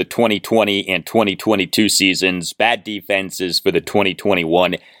defenses for the 2020 and 2022 seasons, bad defenses for the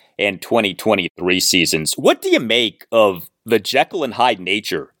 2021 and 2023 seasons. What do you make of the Jekyll and Hyde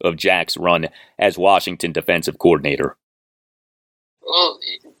nature of Jack's run as Washington defensive coordinator? Well,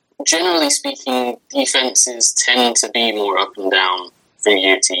 generally speaking, defenses tend to be more up and down from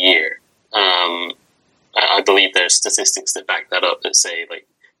year to year. I believe there's statistics that back that up that say, like,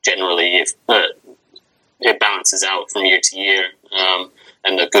 generally, if it balances out from year to year,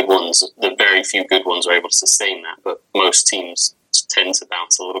 and the good ones, the very few good ones, are able to sustain that. But most teams tend to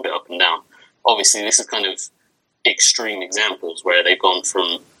bounce a little bit up and down. Obviously, this is kind of extreme examples where they've gone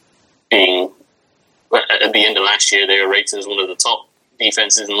from being, at the end of last year, they were rated as one of the top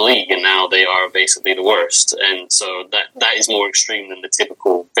defenses in the league, and now they are basically the worst. And so that is more extreme than the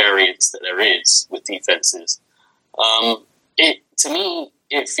typical variance that there is with defenses. To me,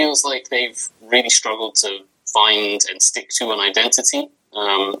 it feels like they've really struggled to find and stick to an identity.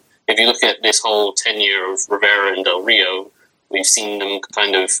 If you look at this whole tenure of Rivera and Del Rio, we've seen them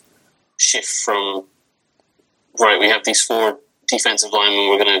kind of shift from, right, we have these 4 defensive linemen,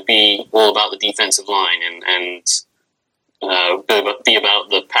 we're going to be all about the defensive line and be about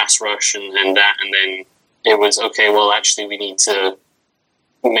the pass rush and that, and then it was, okay, well, actually we need to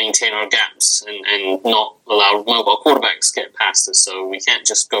maintain our gaps and not allow mobile quarterbacks to get past us, so we can't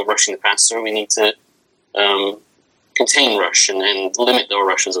just go rushing the passer, we need to contain rush and limit our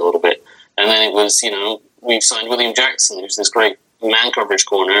rushes a little bit. And then it was, we've signed William Jackson, who's this great man coverage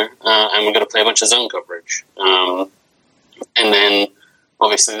corner, and we're going to play a bunch of zone coverage. And then,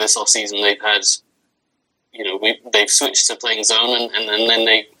 obviously, this offseason they've had, they've switched to playing zone, and then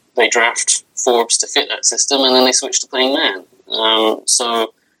they draft Forbes to fit that system, and then they switch to playing man.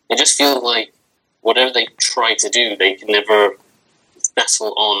 So it just feels like whatever they try to do, they can never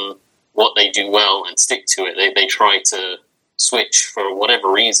settle on what they do well and stick to it. They try to switch for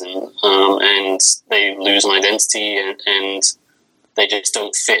whatever reason, and they lose an identity, and they just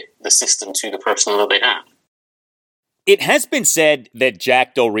don't fit the system to the personnel that they have. It has been said that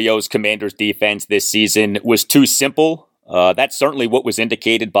Jack Del Rio's Commanders defense this season was too simple. That's certainly what was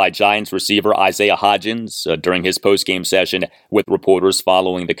indicated by Giants receiver Isaiah Hodgins during his postgame session with reporters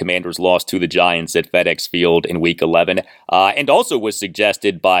following the Commanders' loss to the Giants at FedEx Field in Week 11, and also was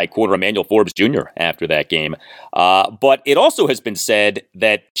suggested by corner Emmanuel Forbes Jr. after that game. But it also has been said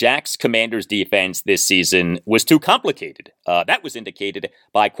that Jack's Commanders defense this season was too complicated. That was indicated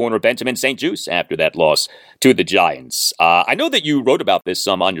by corner Benjamin St-Juste after that loss to the Giants. I know that you wrote about this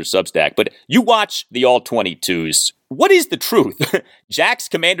some on your Substack, but you watch the All-22s. What is the truth? Jack's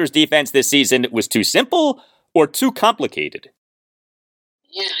Commanders defense this season was too simple or too complicated?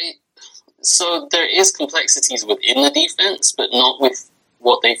 Yeah, so there is complexities within the defense, but not with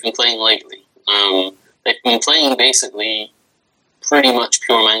what they've been playing lately. They've been playing basically pretty much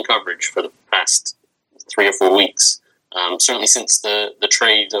pure man coverage for the past 3 or 4 weeks. Certainly since the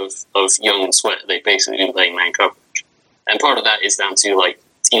trade of Young and Sweat, they've basically been playing man coverage. And part of that is down to like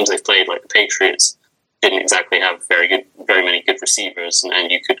teams they've played, like the Patriots, didn't exactly have very many good receivers, and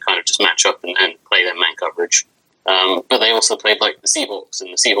you could kind of just match up and play them man coverage. But they also played like the Seahawks,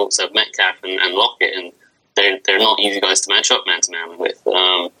 and the Seahawks have Metcalf and Lockett, and they're not easy guys to match up man to man with.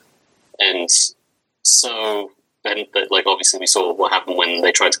 And so, like obviously we saw what happened when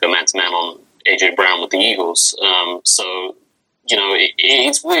they tried to go man to man on AJ Brown with the Eagles. So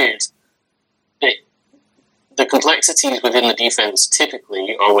it's weird. The complexities within the defense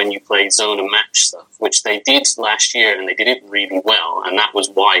typically are when you play zone and match stuff, which they did last year, and they did it really well. And that was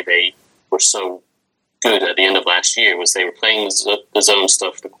why they were so good at the end of last year, was they were playing the zone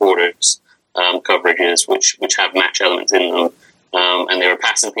stuff, the quarters, coverages, which have match elements in them. And they were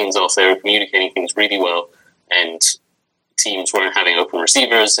passing things off, they were communicating things really well, and teams weren't having open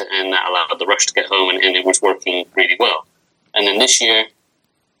receivers, and that allowed the rush to get home, and it was working really well. And then this year,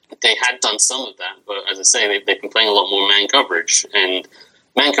 they had done some of that, but as I say, they've been playing a lot more man coverage, and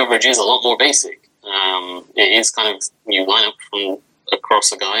man coverage is a lot more basic. It is kind of, you line up from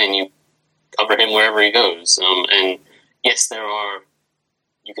across a guy and you cover him wherever he goes. And yes,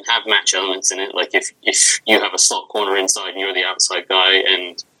 you can have match elements in it, like if you have a slot corner inside and you're the outside guy,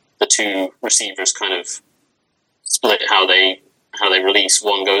 and the two receivers kind of split how they release.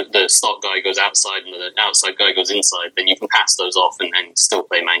 The slot guy goes outside and the outside guy goes inside, then you can pass those off and still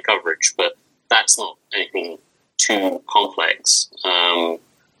play man coverage. But that's not anything too complex,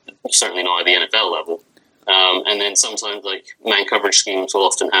 certainly not at the NFL level. And then sometimes, like, man coverage schemes will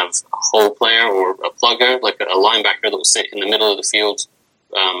often have a hole player or a plugger, like a linebacker that will sit in the middle of the field,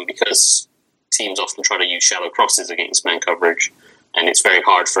 because teams often try to use shallow crosses against man coverage, and it's very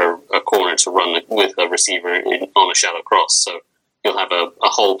hard for a corner to run with a receiver on a shallow cross. So you'll have a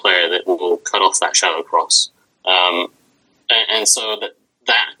hole player that will cut off that shallow cross. And so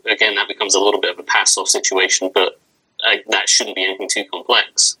that becomes a little bit of a pass-off situation, but that shouldn't be anything too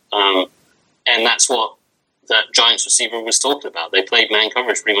complex. And that's what that Giants receiver was talking about. They played man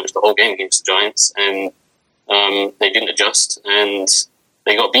coverage pretty much the whole game against the Giants, and they didn't adjust, and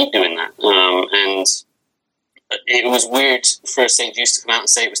they got beat doing that. And it was weird for St-Juste to come out and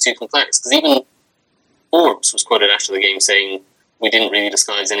say it was too complex, because even Forbes was quoted after the game saying, we didn't really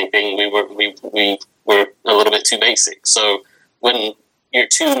disguise anything. We were a little bit too basic. So when your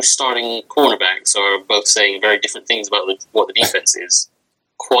two starting cornerbacks are both saying very different things about what the defense is,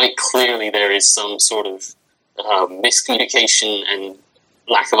 quite clearly there is some sort of miscommunication and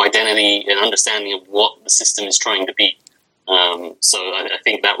lack of identity and understanding of what the system is trying to be. So I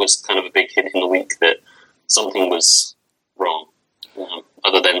think that was kind of a big hit in the week, that something was wrong,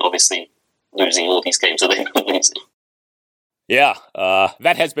 other than obviously losing all these games that they've been losing. Yeah,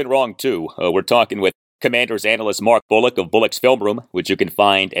 that has been wrong too. We're talking with Commanders analyst Mark Bullock of Bullock's Film Room, which you can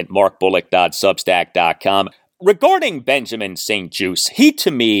find at markbullock.substack.com. Regarding Benjamin St-Juste, he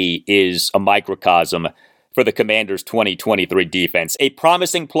to me is a microcosm for the Commanders' 2023 defense. A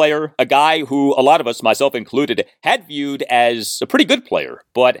promising player, a guy who a lot of us, myself included, had viewed as a pretty good player,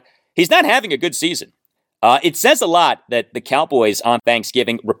 but he's not having a good season. It says a lot that the Cowboys on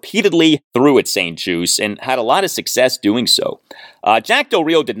Thanksgiving repeatedly threw at St-Juste and had a lot of success doing so. Jack Del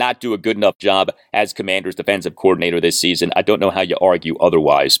Rio did not do a good enough job as Commanders' defensive coordinator this season. I don't know how you argue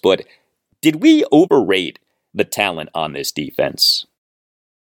otherwise, but did we overrate the talent on this defense?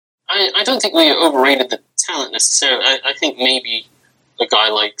 I don't think we overrated the talent necessarily. I think maybe a guy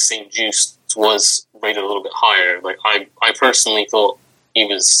like St-Juste was rated a little bit higher. Like I personally thought he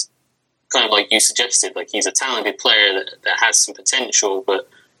was kind of like you suggested, like he's a talented player that has some potential, but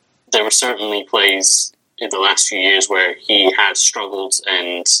there were certainly plays in the last few years where he has struggled,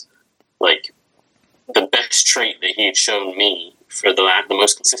 and like the best trait that he had shown me for the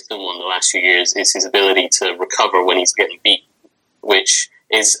most consistent one the last few years is his ability to recover when he's getting beat, which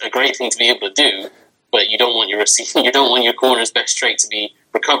is a great thing to be able to do, but you don't want your corner's best trait to be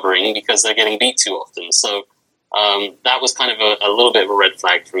recovering because they're getting beat too often. So that was kind of a little bit of a red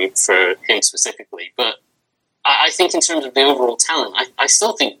flag for him specifically. But I think in terms of the overall talent, I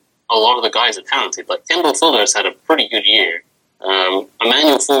still think a lot of the guys are talented. Like Kendall Fuller's had a pretty good year.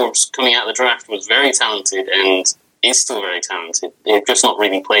 Emmanuel Forbes coming out of the draft was very talented and is still very talented. They've just not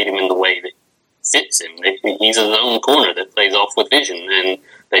really played him in the way that fits him. He's a zone corner that plays off with vision, and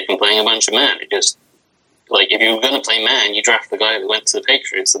they've been playing a bunch of man. It just, like, if you were going to play man, you draft the guy that went to the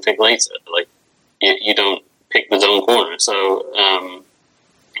Patriots to pick later. Like, you don't pick the zone corner. So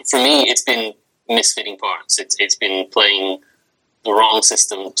for me, it's been misfitting parts. It's been playing the wrong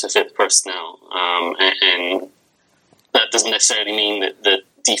system to fit the personnel, and that doesn't necessarily mean that the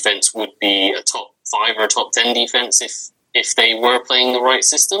defense would be a top 5 or a top 10 defense if they were playing the right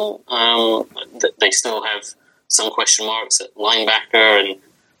system. They still have some question marks at linebacker, and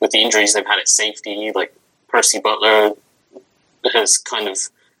with the injuries they've had at safety, like Percy Butler has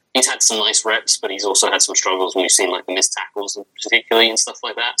he's had some nice reps, but he's also had some struggles when we've seen like the missed tackles particularly and stuff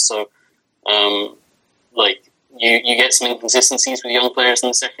like that. So you get some inconsistencies with young players in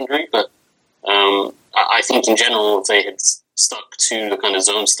the secondary, but I think in general, if they had stuck to the kind of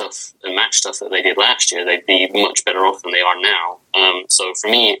zone stuff and match stuff that they did last year, they'd be much better off than they are now. So for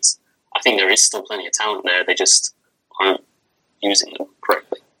me, I think there is still plenty of talent there. They just aren't using them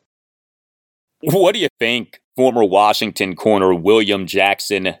correctly. What do you think former Washington corner William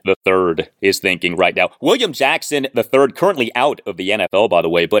Jackson III is thinking right now? William Jackson III, currently out of the NFL, by the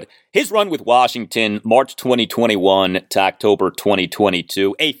way, but his run with Washington, March 2021 to October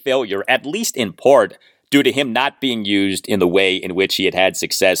 2022, a failure, at least in part, due to him not being used in the way in which he had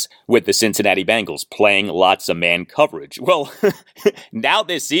success with the Cincinnati Bengals, playing lots of man coverage. Well, now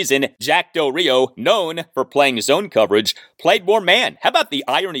this season, Jack Del Rio, known for playing zone coverage, played more man. How about the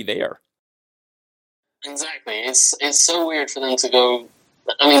irony there? Exactly. It's so weird for them to go.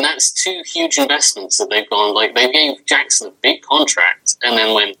 I mean, that's 2 huge investments that they've gone. Like, they gave Jackson a big contract and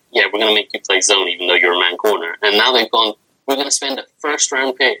then went, yeah, we're going to make you play zone even though you're a man corner. And now they've gone, we're going to spend a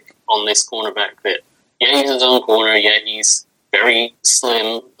first-round pick on this cornerback that, yeah, he's a zone corner, yeah, he's very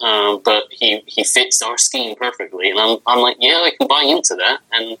slim, but he fits our scheme perfectly. And I'm like, yeah, I can buy into that.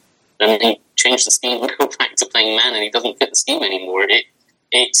 And then they change the scheme and go back to playing man, and he doesn't fit the scheme anymore.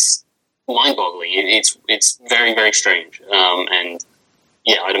 It's mind-boggling. It's very, very strange. And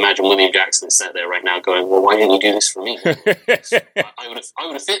yeah, I'd imagine William Jackson is sat there right now going, well, why didn't you do this for me? I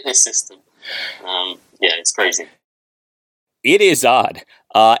would have fit this system. Yeah, it's crazy. It is odd.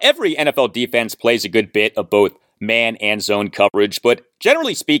 Every NFL defense plays a good bit of both man and zone coverage, but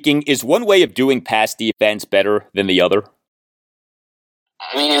generally speaking, is one way of doing pass defense better than the other?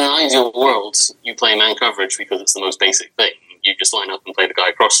 I mean, in an ideal world, you play man coverage because it's the most basic thing. You just line up and play the guy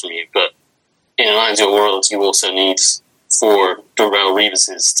across from you. But in an ideal world, you also need 4 Darrelle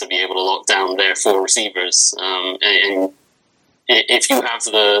Revises to be able to lock down their 4 receivers. And if you have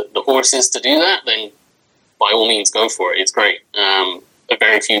the horses to do that, then by all means, go for it. It's great.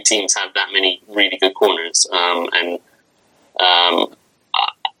 Very few teams have that many really good corners. And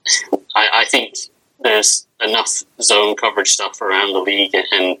I think there's enough zone coverage stuff around the league,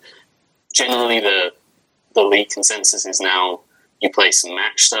 and generally the league consensus is now you play some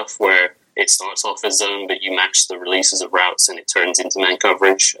match stuff where it starts off as zone, but you match the releases of routes and it turns into man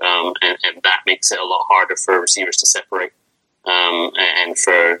coverage, and that makes it a lot harder for receivers to separate and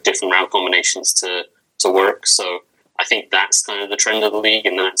for different route combinations to work. So I think that's kind of the trend of the league,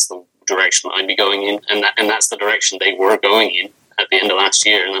 and that's the direction I'd be going in, and that's the direction they were going in at the end of last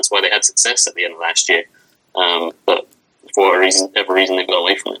year, and that's why they had success at the end of last year. But for whatever reason, they've got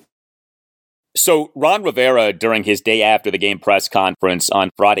away from it. So Ron Rivera, during his day after the game press conference on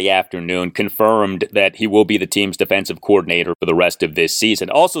Friday afternoon, confirmed that he will be the team's defensive coordinator for the rest of this season.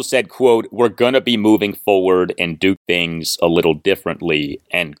 Also said, quote, "We're going to be moving forward and do things a little differently,"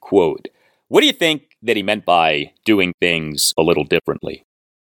 end quote. What do you think that he meant by doing things a little differently?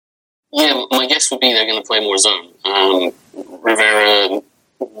 Yeah, my guess would be they're going to play more zone. Rivera,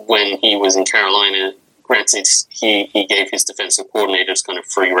 when he was in Carolina, granted, he gave his defensive coordinators kind of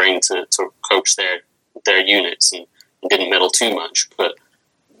free rein to coach their units and didn't meddle too much. But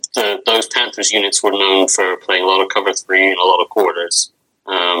those Panthers units were known for playing a lot of cover 3 and a lot of quarters,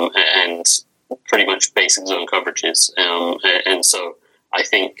 and pretty much basic zone coverages. And so I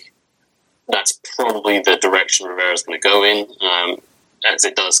think that's probably the direction Rivera's going to go in, as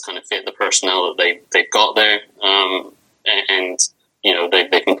it does kind of fit the personnel that they've got there. And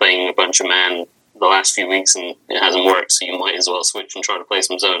they've been playing a bunch of man the last few weeks, and it hasn't worked. So you might as well switch and try to play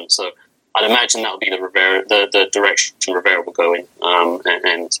some zone. So I'd imagine that'll be the direction Rivera will go in,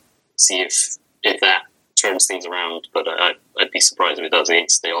 and see if that turns things around. But I'd be surprised if it does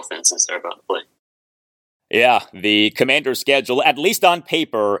against the offenses they're about to play. Yeah, the Commanders' schedule, at least on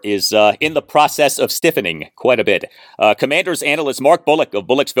paper, is in the process of stiffening quite a bit. Commanders analyst Mark Bullock of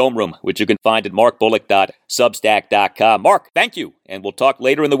Bullock's Film Room, which you can find at markbullock.substack.com. Mark, thank you, and we'll talk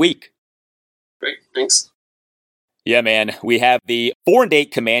later in the week. Great, thanks. Yeah, man, we have the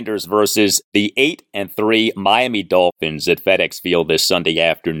 4-8 Commanders versus the 8-3 Miami Dolphins at FedEx Field this Sunday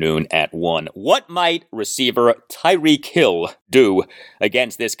afternoon at 1. What might receiver Tyreek Hill do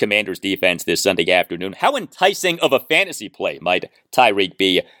against this Commanders defense this Sunday afternoon? How enticing of a fantasy play might Tyreek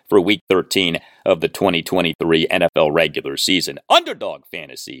be for Week 13 of the 2023 NFL regular season? Underdog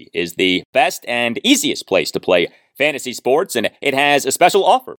Fantasy is the best and easiest place to play fantasy sports, and it has a special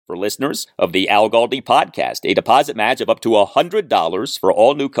offer for listeners of the Al Galdi podcast, a deposit match of up to $100 for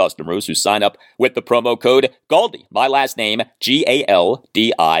all new customers who sign up with the promo code Galdi. My last name,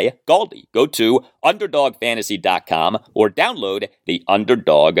 Galdi, Galdi. Go to UnderdogFantasy.com or download the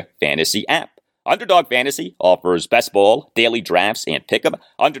Underdog Fantasy app. Underdog Fantasy offers best ball, daily drafts, and pick'em.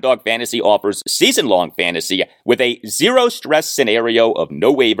 Underdog Fantasy offers season-long fantasy with a zero-stress scenario of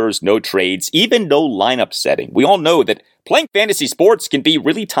no waivers, no trades, even no lineup setting. We all know that playing fantasy sports can be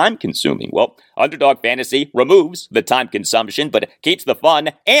really time-consuming. Well, Underdog Fantasy removes the time consumption, but keeps the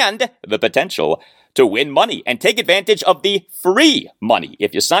fun and the potential to win money and take advantage of the free money.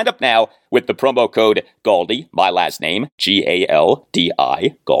 If you sign up now with the promo code Galdi, my last name,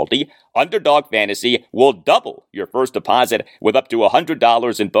 Galdi, Galdi, Underdog Fantasy will double your first deposit with up to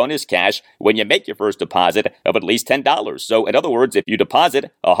 $100 in bonus cash when you make your first deposit of at least $10. So, in other words, if you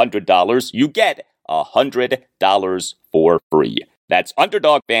deposit $100, you get $100 for free. That's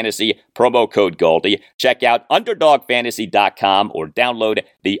Underdog Fantasy, promo code Galdi. Check out UnderdogFantasy.com or download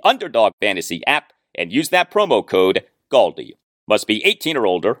the Underdog Fantasy app and use that promo code Galdi. Must be 18 or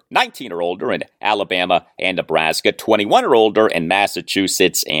older, 19 or older in Alabama and Nebraska, 21 or older in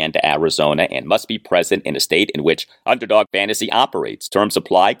Massachusetts and Arizona, and must be present in a state in which Underdog Fantasy operates. Terms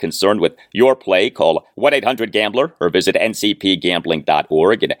apply. Concerned with your play, call 1-800-GAMBLER or visit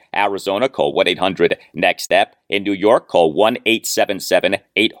ncpgambling.org. In Arizona, call 1-800-NEXT-STEP. In New York, call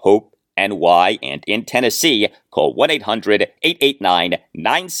 1-877-8-HOPE-NY. And in Tennessee, call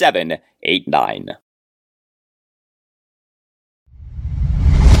 1-800-889-9789.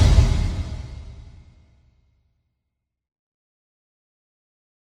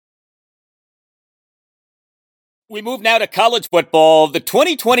 We move now to college football. The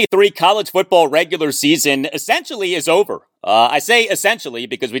 2023 college football regular season essentially is over. I say essentially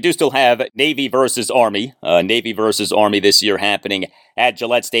because we do still have Navy versus Army. Navy versus Army this year happening at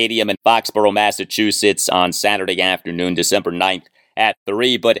Gillette Stadium in Foxborough, Massachusetts on Saturday afternoon, December 9th at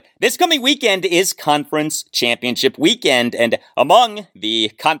 3. But this coming weekend is Conference Championship weekend. And among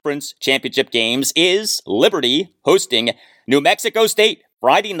the Conference Championship games is Liberty hosting New Mexico State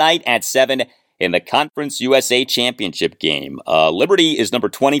Friday night at 7 in the Conference USA Championship game. Liberty is number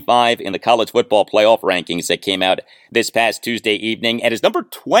 25 in the college football playoff rankings that came out this past Tuesday evening and is number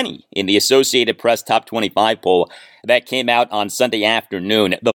 20 in the Associated Press Top 25 poll that came out on Sunday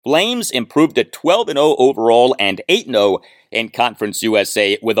afternoon. The Flames improved to 12-0 overall and 8-0 in Conference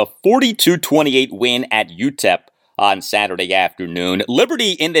USA with a 42-28 win at UTEP on Saturday afternoon.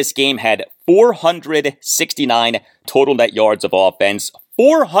 Liberty in this game had 469 total net yards of offense,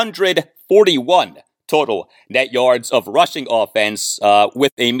 441 total net yards of rushing offense,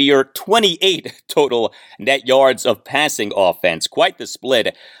 with a mere 28 total net yards of passing offense. Quite the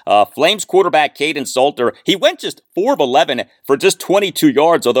split. Flames quarterback Caden Salter, he went just 4 of 11 for just 22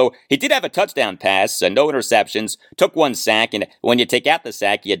 yards, although he did have a touchdown pass, no interceptions, took 1 sack, and when you take out the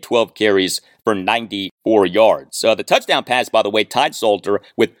sack, he had 12 carries for 94 yards. The touchdown pass, by the way, tied Salter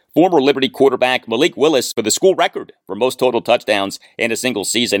with former Liberty quarterback Malik Willis for the school record for most total touchdowns in a single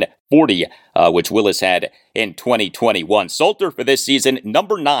season, 40, which Willis had in 2021. Salter for this season,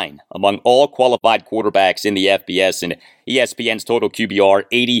 number 9 among all qualified quarterbacks in the FBS, and ESPN's total QBR,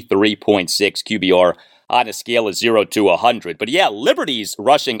 83.6 QBR on a scale of 0 to 100. But yeah, Liberty's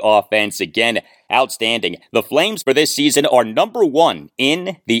rushing offense, again, outstanding. The Flames for this season are number 1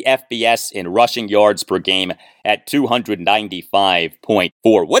 in the FBS in rushing yards per game at 295.4.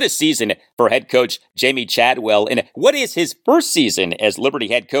 What a season for head coach Jamie Chadwell. And what is his first season as Liberty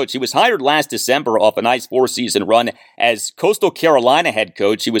head coach? He was hired last December off a nice 4-season run as Coastal Carolina head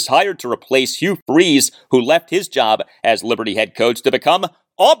coach. He was hired to replace Hugh Freeze, who left his job as Liberty head coach to become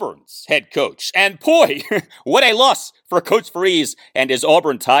Auburn's head coach. And boy, what a loss for Coach Freeze and his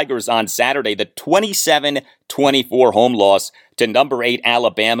Auburn Tigers on Saturday. The 27-24 home loss to number 8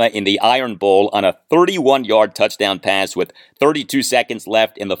 Alabama in the Iron Bowl on a 31-yard touchdown pass with 32 seconds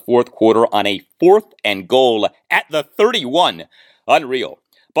left in the fourth quarter on a 4th and goal at the 31. Unreal.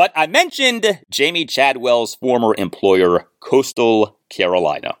 But I mentioned Jamie Chadwell's former employer, Coastal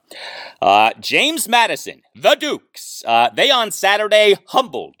Carolina. James Madison, the Dukes, they on Saturday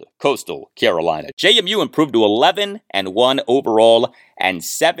humbled Coastal Carolina. JMU improved to 11-1 overall and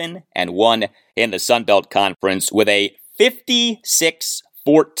 7-1 in the Sun Belt Conference with a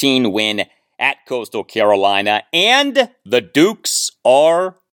 56-14 win at Coastal Carolina. And the Dukes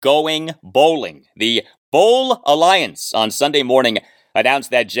are going bowling. The Bowl Alliance on Sunday morning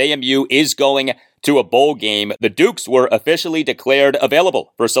announced that JMU is going to a bowl game. The Dukes were officially declared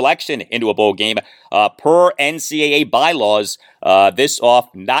available for selection into a bowl game. Per NCAA bylaws, this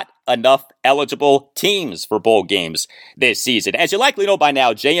off not enough eligible teams for bowl games this season. As you likely know by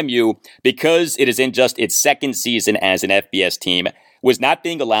now, JMU, because it is in just its second season as an FBS team, was not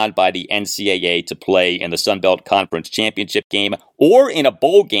being allowed by the NCAA to play in the Sun Belt Conference Championship game or in a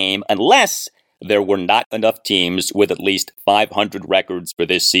bowl game unless there were not enough teams with at least 500 records for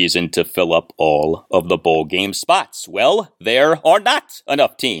this season to fill up all of the bowl game spots. Well, there are not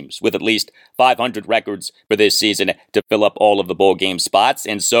enough teams with at least 500 records for this season to fill up all of the bowl game spots,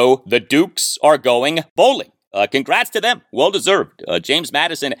 and so the Dukes are going bowling. Congrats to them. Well-deserved. James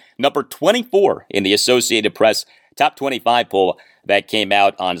Madison, number 24 in the Associated Press Top 25 poll that came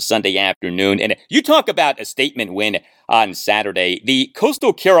out on Sunday afternoon. And you talk about a statement win on Saturday. The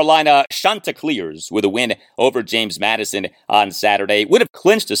Coastal Carolina Chanticleers, with a win over James Madison on Saturday, would have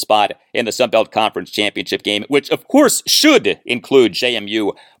clinched a spot in the Sun Belt Conference Championship game, which of course should include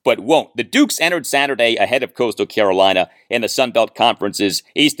JMU, but won't. The Dukes entered Saturday ahead of Coastal Carolina in the Sun Belt Conference's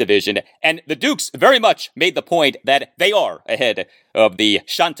East Division, and the Dukes very much made the point that they are ahead of the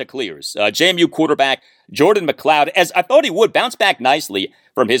Chanticleers. JMU quarterback Jordan McLeod, as I thought he would, bounce back nicely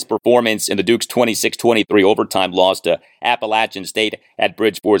from his performance in the Dukes' 26-23 overtime loss to Appalachian State at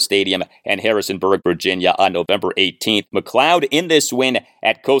Bridgeport Stadium and Harrisonburg, Virginia on November 18th. McLeod in this win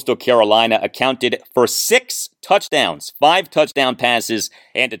at Coastal Carolina accounted for 6 touchdowns, 5 touchdown passes,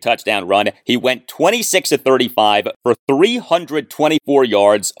 and a touchdown run. He went 26-35 for 324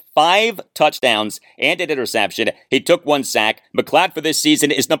 yards, 5 touchdowns, and an interception. He took 1 sack. McLeod for this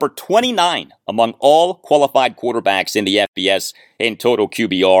season is number 29 among all qualified quarterbacks in the FBS in total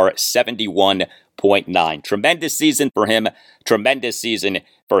QBR, 71.9. Tremendous season for him. Tremendous season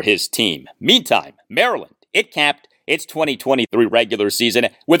for his team. Meantime, Maryland, it capped its 2023 regular season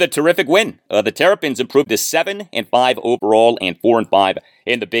with a terrific win. The Terrapins improved to 7-5 overall and 4-5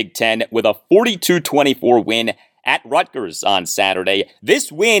 in the Big Ten with a 42-24 win at Rutgers on Saturday.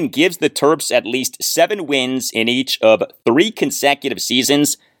 This win gives the Terps at least 7 wins in each of 3 consecutive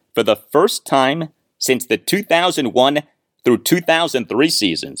seasons for the first time since the 2001 through 2003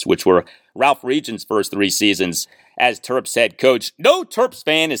 seasons, which were Ralph Regent's first 3 seasons as Terps head coach. No Terps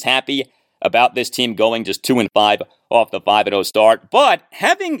fan is happy about this team going just 2-5 off the 5-0 start, but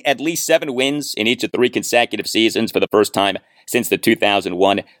having at least 7 wins in each of 3 consecutive seasons for the first time since the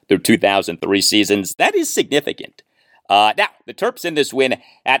 2001 through 2003 seasons, that is significant. Now, the Terps in this win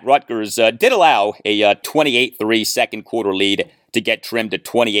at Rutgers did allow a 28-3 second quarter lead to get trimmed to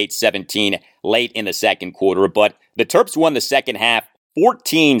 28-17 late in the second quarter, but the Terps won the second half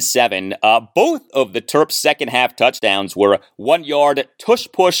 14-7. Both of the Terps' second half touchdowns were 1-yard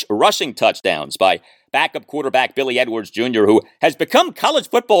tush-push rushing touchdowns by backup quarterback Billy Edwards Jr., who has become college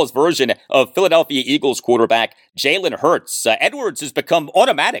football's version of Philadelphia Eagles quarterback Jalen Hurts. Edwards has become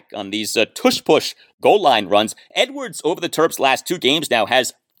automatic on these tush-push goal line runs. Edwards, over the Terps' last 2 games now,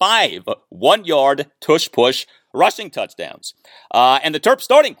 has 5 1-yard tush-push rushing touchdowns. And the Terps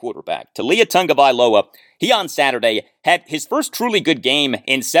starting quarterback, Talia Tungavailoa, he on Saturday had his first truly good game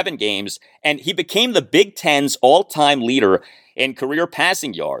in 7 games, and he became the Big Ten's all-time leader in career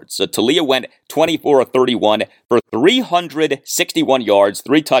passing yards. So Talia went 24 of 31 for 361 yards,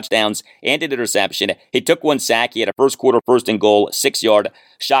 3 touchdowns, and an interception. He took 1 sack. He had a first quarter first and goal, 6-yard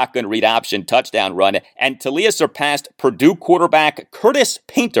shotgun read option touchdown run. And Talia surpassed Purdue quarterback Curtis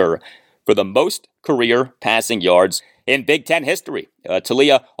Painter for the most career passing yards in Big Ten history.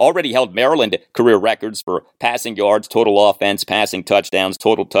 Taulia already held Maryland career records for passing yards, total offense, passing touchdowns,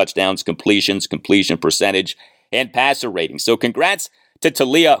 total touchdowns, completions, completion percentage, and passer rating. So congrats to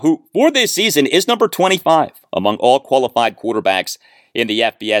Taulia, who for this season is number 25 among all qualified quarterbacks in the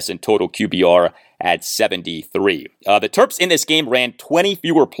FBS and total QBR at 73. The Terps in this game ran 20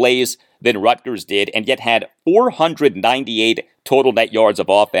 fewer plays than Rutgers did, and yet had 498 total net yards of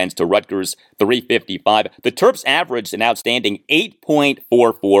offense to Rutgers 355. The Terps averaged an outstanding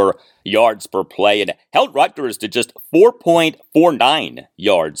 8.44 yards per play and held Rutgers to just 4.49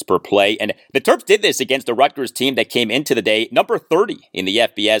 yards per play. And the Terps did this against a Rutgers team that came into the day number 30 in the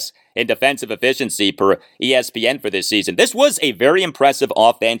FBS in defensive efficiency per ESPN for this season. This was a very impressive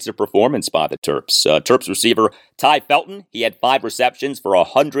offensive performance by the Terps. Terps receiver Ty Felton, he had 5 receptions for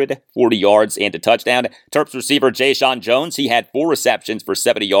 140 yards and a touchdown. Terps receiver Ja'Shawn Jones, he had 4 receptions for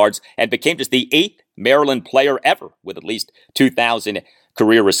 70 yards and became just the 8th Maryland player ever with at least 2,000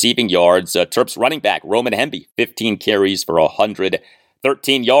 career receiving yards. Terps running back Roman Hemby, 15 carries for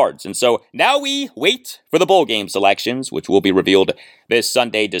 113 yards. And so now we wait for the bowl game selections, which will be revealed this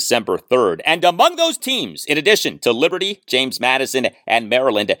Sunday, December 3rd. And among those teams, in addition to Liberty, James Madison, and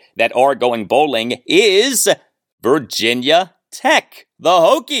Maryland that are going bowling, is Virginia Tech. The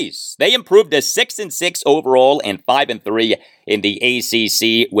Hokies, they improved to 6-6 overall and 5-3 in the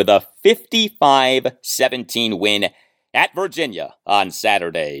ACC with a 55-17 win at Virginia on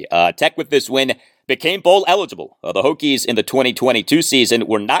Saturday. Tech with this win became bowl eligible. The Hokies in the 2022 season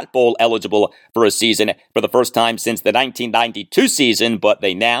were not bowl eligible for a season for the first time since the 1992 season, but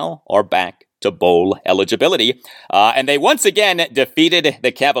they now are back to bowl eligibility. And they once again defeated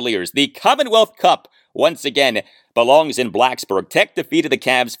the Cavaliers. The Commonwealth Cup once again belongs in Blacksburg. Tech defeated the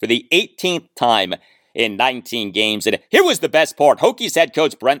Cavs for the 18th time in 19 games. And here was the best part. Hokies head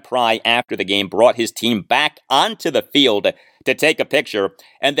coach Brent after the game brought his team back onto the field to take a picture.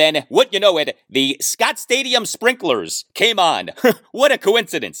 And then, wouldn't you know it, the Scott Stadium sprinklers came on. What a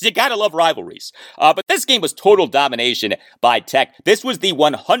coincidence. You gotta love rivalries. But this game was total domination by Tech. This was the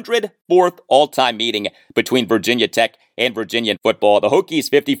 104th all-time meeting between Virginia Tech and Virginia football. The Hokies,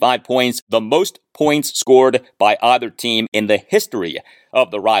 55 points, the most points scored by either team in the history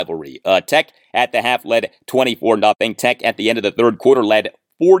of the rivalry. Tech at the half led 24-0. Tech at the end of the third quarter led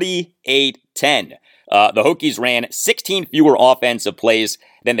 48-10. The Hokies ran 16 fewer offensive plays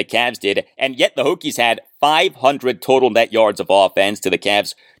than the Cavs did, and yet the Hokies had 500 total net yards of offense to the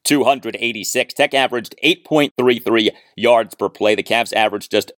Cavs' 286. Tech averaged 8.33 yards per play. The Cavs averaged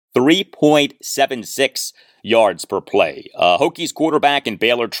just 3.76 yards per play. Hokies quarterback and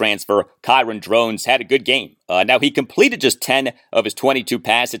Baylor transfer Kyron Drones had a good game. Now, he completed just 10 of his 22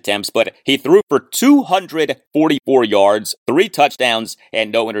 pass attempts, but he threw for 244 yards, 3 touchdowns, and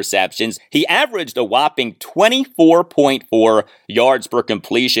no interceptions. He averaged a whopping 24.4 yards per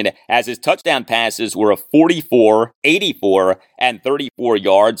completion, as his touchdown passes were a 44, 84, and 34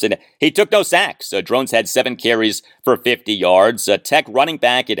 yards, and he took no sacks. Drones had 7 carries for 50 yards. Tech running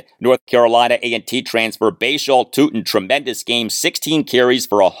back at North Carolina A&T transfer Bayshall Tootin, tremendous game, 16 carries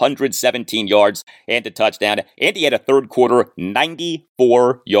for 117 yards and a touchdown. And he had a third quarter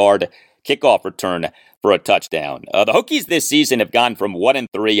 94-yard kickoff return for a touchdown. The Hokies this season have gone from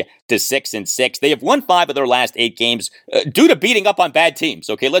 1-3 to 6-6. They have won 5 of their last 8 games due to beating up on bad teams.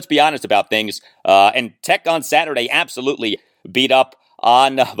 Okay, let's be honest about things. And Tech on Saturday absolutely beat up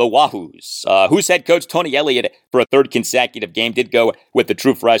on the Wahoos, whose head coach Tony Elliott for a third consecutive game did go with the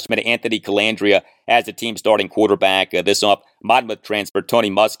true freshman Anthony Calandria as the team starting quarterback. This off Monmouth transfer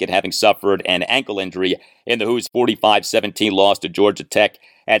Tony Muskett having suffered an ankle injury in the Who's 45-17 loss to Georgia Tech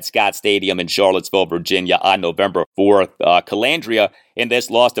at Scott Stadium in Charlottesville, Virginia on November 4th. Calandria in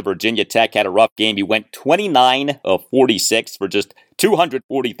this loss to Virginia Tech had a rough game. He went 29 of 46 for just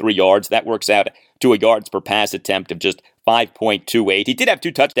 243 yards. That works out to a yards per pass attempt of just 5.28. He did have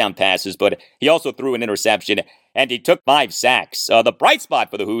 2 touchdown passes, but he also threw an interception, and he took 5 sacks. The bright spot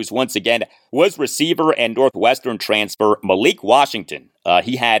for the Who's, once again, was receiver and Northwestern transfer Malik Washington.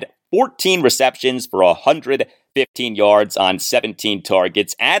 He had 14 receptions for 115 yards on 17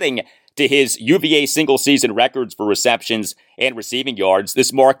 targets, adding to his UVA single-season records for receptions and receiving yards.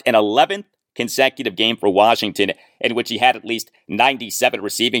 This marked an 11th consecutive game for Washington in which he had at least 97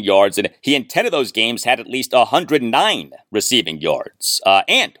 receiving yards, and he in 10 of those games had at least 109 receiving yards.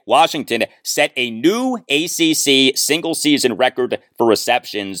 And Washington set a new ACC single-season record for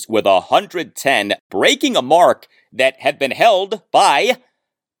receptions with 110, breaking a mark that had been held by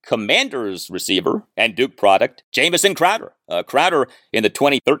Commanders receiver and Duke product Jamison Crowder. Crowder in the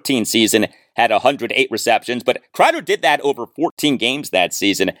 2013 season had 108 receptions, but Crowder did that over 14 games that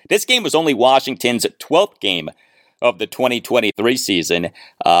season. This game was only Washington's 12th game of the 2023 season,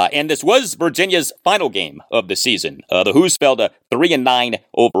 and this was Virginia's final game of the season. The Hoos fell to 3-9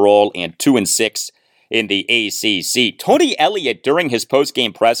 overall and 2-6 in the ACC. Tony Elliott, during his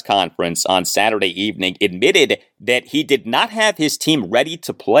post-game press conference on Saturday evening, admitted that he did not have his team ready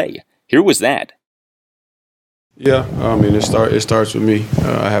to play. Here was that. Yeah, I mean, it starts with me.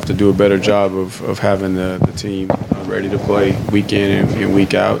 I have to do a better job of having the team ready to play week in and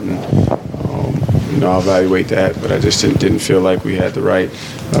week out, and I'll evaluate that. But I just didn't feel like we had the right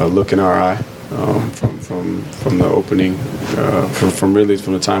look in our eye from the opening, from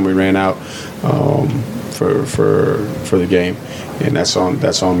the time we ran out for the game, and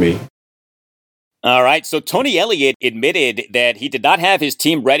that's on me. All right, so Tony Elliott admitted that he did not have his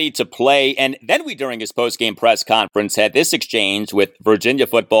team ready to play, and then during his post-game press conference, had this exchange with Virginia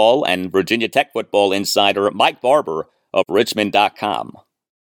football and Virginia Tech football insider Mike Barber of Richmond.com.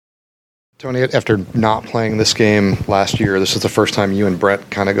 Tony, after not playing this game last year, this is the first time you and Brent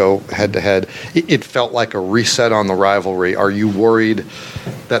kind of go head-to-head. It felt like a reset on the rivalry. Are you worried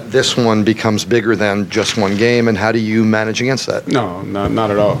that this one becomes bigger than just one game, and how do you manage against that? No,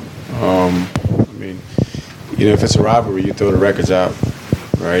 not at all. If it's a rivalry, you throw the records out,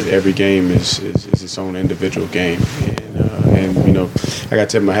 right? Every game is its own individual game, and I got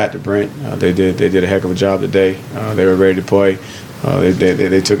to tip my hat to Brent. They did a heck of a job today. They were ready to play.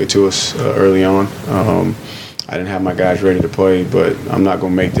 They took it to us early on. I didn't have my guys ready to play, but I'm not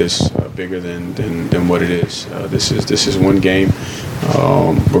going to make this bigger than what it is. This is one game.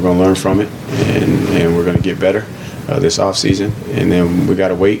 We're going to learn from it, and we're going to get better this offseason. And then we got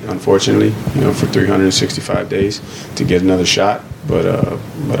to wait, unfortunately, for 365 days to get another shot. But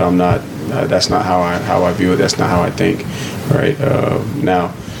I'm not. That's not how I view it. That's not how I think. Right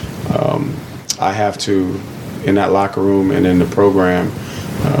now, I have to, in that locker room and in the program,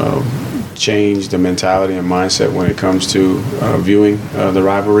 change the mentality and mindset when it comes to viewing the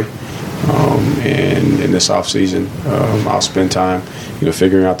rivalry. And in this offseason, I'll spend time,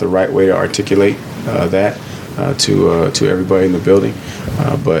 figuring out the right way to articulate that to everybody in the building.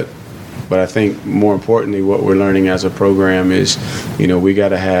 But I think more importantly, what we're learning as a program is, we got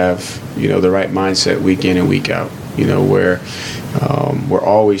to have, the right mindset week in and week out. Where we're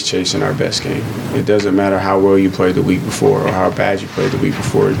always chasing our best game. It doesn't matter how well you played the week before or how bad you played the week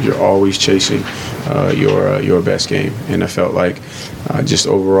before. You're always chasing your best game. And I felt like just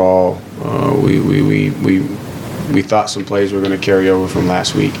overall, we thought some plays were going to carry over from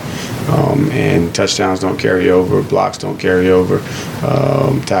last week. And touchdowns don't carry over, blocks don't carry over,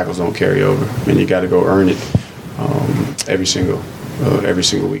 tackles don't carry over, and you got to go earn it every single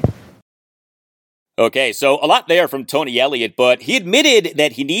week. Okay, so a lot there from Tony Elliott, but he admitted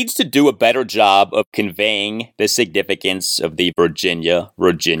that he needs to do a better job of conveying the significance of the Virginia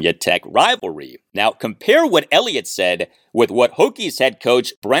Tech rivalry. Now, compare what Elliott said with what Hokies head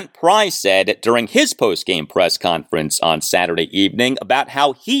coach Brent Pry said during his post-game press conference on Saturday evening about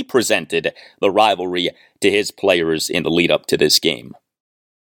how he presented the rivalry to his players in the lead-up to this game.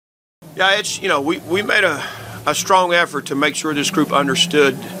 Yeah, it's, we made a strong effort to make sure this group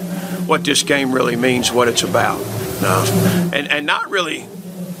understood what this game really means, what it's about. And not really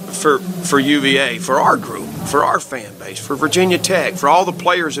for UVA, for our group, for our fan base, for Virginia Tech, for all the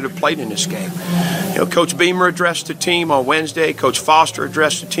players that have played in this game. Coach Beamer addressed the team on Wednesday. Coach Foster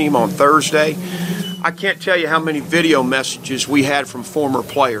addressed the team on Thursday. I can't tell you how many video messages we had from former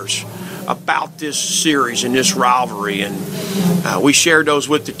players about this series and this rivalry, and we shared those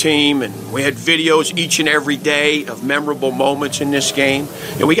with the team, and we had videos each and every day of memorable moments in this game.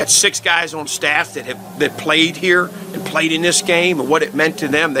 And we got 6 guys on staff that played here and played in this game and what it meant to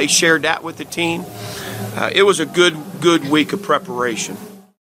them. They shared that with the team. It was a good week of preparation.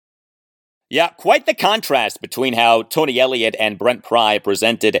 Yeah, quite the contrast between how Tony Elliott and Brent Pry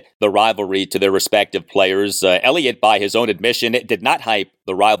presented the rivalry to their respective players. Elliott, by his own admission, did not hype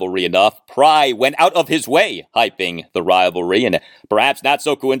the rivalry enough. Pry went out of his way hyping the rivalry, and perhaps not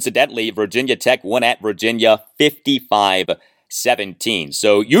so coincidentally, Virginia Tech won at Virginia 55-17.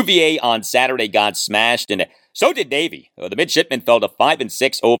 So UVA on Saturday got smashed, and so did Navy. The Midshipmen fell to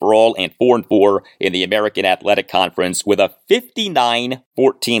 5-6 overall and 4-4 in the American Athletic Conference with a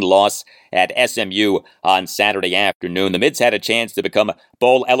 59-14 loss at SMU on Saturday afternoon. The Mids had a chance to become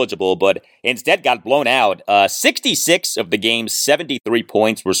bowl eligible, but instead got blown out. 66 of the game's 73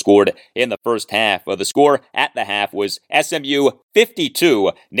 points were scored in the first half. The score at the half was SMU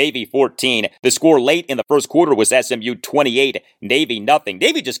 52, Navy 14. The score late in the first quarter was SMU 28, Navy nothing.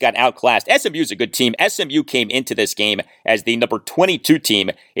 Navy just got outclassed. SMU's a good team. SMU came into this game as the number 22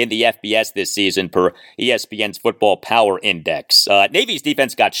 team in the FBS this season per ESPN's Football Power Index. Navy's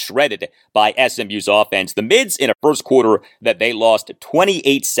defense got shredded by SMU's offense. The Mids in a first quarter that they lost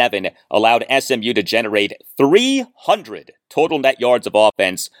 28-7 allowed SMU to generate 300 total net yards of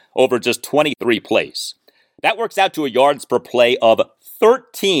offense over just 23 plays. That works out to a yards per play of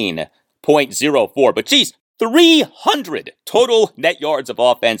 13.04. But geez, 300 total net yards of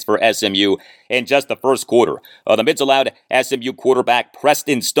offense for SMU in just the first quarter. The Mids allowed SMU quarterback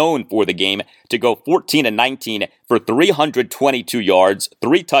Preston Stone for the game to go 14-19 for 322 yards,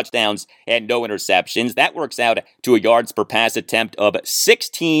 3 touchdowns, and no interceptions. That works out to a yards per pass attempt of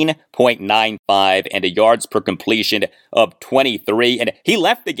 16.95 and a yards per completion of 23. And he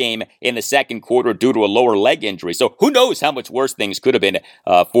left the game in the second quarter due to a lower leg injury. So who knows how much worse things could have been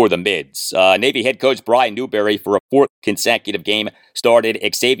for the Mids. Navy head coach Brian Newberry, for a fourth consecutive game, started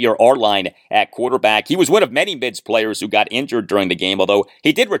Xavier Arline at quarterback. He was one of many Mids players who got injured during the game, although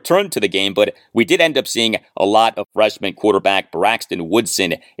he did return to the game, but we did end up seeing a lot of freshman quarterback Braxton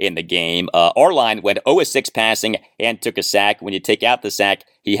Woodson in the game. Arline went 0-6 passing and took a sack. When you take out the sack,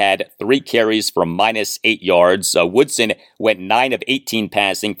 he had 3 carries for -8 yards. Woodson went 9 of 18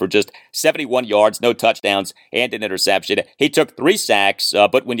 passing for just 71 yards, no touchdowns, and an interception. He took 3 sacks,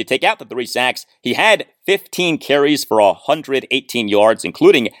 but when you take out the 3 sacks, he had 15 carries for 118 yards,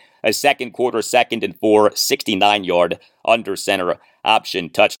 including a second quarter, 2nd and 4, 69-yard under center option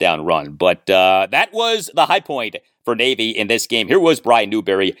touchdown run. But that was the high point for Navy in this game. Here was Brian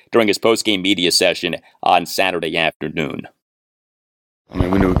Newberry during his post-game media session on Saturday afternoon. I mean,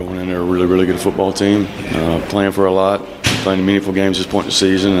 we knew going in there a really, really good football team, playing for a lot, playing meaningful games this point in the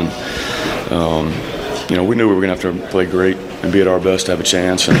season, and we knew we were going to have to play great and be at our best to have a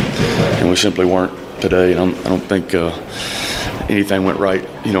chance, and we simply weren't today. And I don't think anything went right,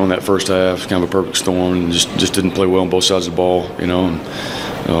 in that first half. It's kind of a perfect storm, and just didn't play well on both sides of the ball,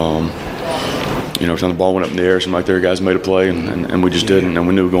 every time the ball went up in the air, it seemed like their guys made a play, and we just didn't. And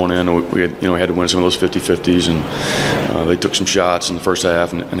we knew going in, we had, had to win some of those 50-50s, and they took some shots in the first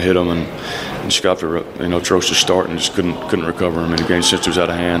half and hit them, and just got to atrocious start and just couldn't recover. I mean, the game essentially was out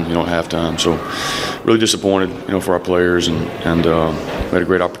of hand, at halftime. So really disappointed, for our players, and we had a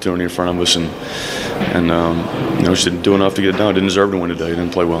great opportunity in front of us, and just didn't do enough to get it done. Didn't deserve to win today. Didn't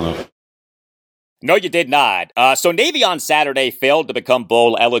play well enough. No, you did not. So Navy on Saturday failed to become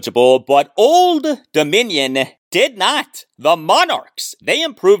bowl eligible, but Old Dominion did not. The Monarchs, they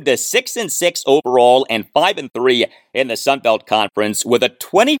improved to 6-6 overall and 5-3 in the Sun Belt Conference with a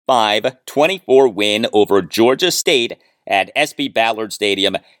 25-24 win over Georgia State at SB Ballard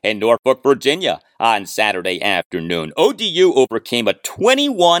Stadium in Norfolk, Virginia on Saturday afternoon. ODU overcame a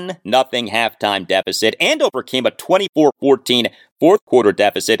 21-0 halftime deficit and overcame a 24-14 fourth quarter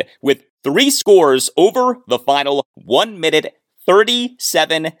deficit with 3 scores over the final 1 minute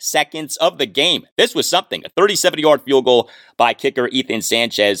 37 seconds of the game. This was something. A 37-yard field goal by kicker Ethan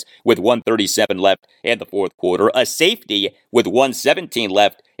Sanchez with 1:37 left in the fourth quarter. A safety with 1:17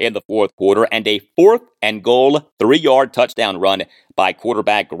 left in the fourth quarter. And a 4th and goal 3-yard touchdown run by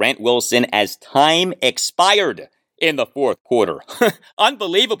quarterback Grant Wilson as time expired in the fourth quarter.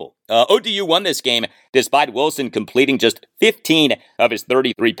 Unbelievable. ODU won this game despite Wilson completing just 15 of his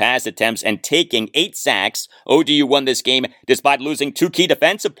 33 pass attempts and taking 8 sacks. ODU won this game despite losing 2 key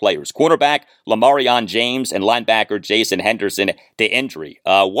defensive players, cornerback Lamarion James and linebacker Jason Henderson, to injury.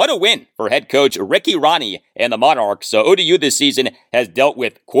 What a win for head coach Ricky Ronnie and the Monarchs. ODU this season has dealt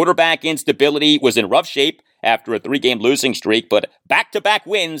with quarterback instability, was in rough shape after a 3-game losing streak, but back-to-back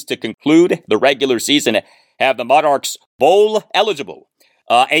wins to conclude the regular season have the Monarchs bowl eligible.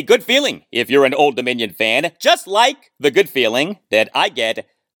 A good feeling if you're an Old Dominion fan, just like the good feeling that I get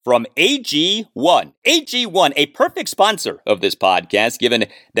from AG1. AG1, a perfect sponsor of this podcast, given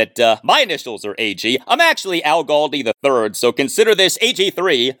that my initials are AG. I'm actually Al Galdi III, so consider this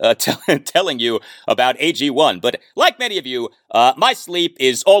AG3 telling you about AG1. But like many of you, my sleep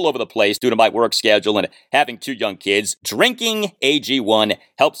is all over the place due to my work schedule and having 2 young kids. Drinking AG1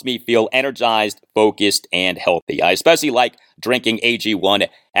 helps me feel energized, focused, and healthy. I especially like drinking AG1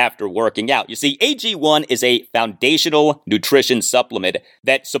 after working out. You see, AG1 is a foundational nutrition supplement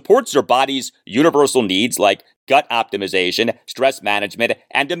that supports your body's universal needs like gut optimization, stress management,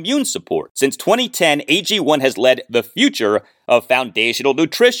 and immune support. Since 2010, AG1 has led the future of foundational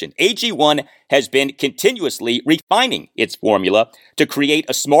nutrition. AG1 has been continuously refining its formula to create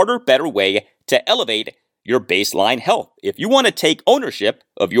a smarter, better way to elevate your baseline health. If you want to take ownership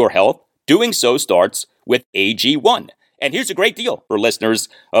of your health, doing so starts with AG1. And here's a great deal for listeners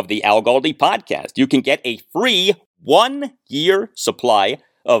of the Al Galdi podcast. You can get a free 1-year supply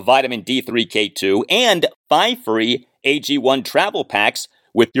of vitamin D3K2 and 5 free AG1 travel packs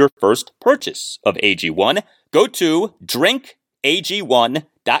with your first purchase of AG1. Go to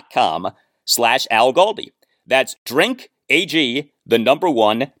drinkag1.com/Al Galdi. That's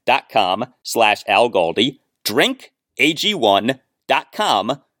drinkag1.com/Al Galdi.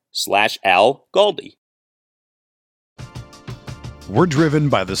 drinkag1.com/Al Galdi. We're driven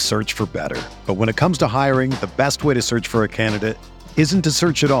by the search for better. But when it comes to hiring, the best way to search for a candidate isn't to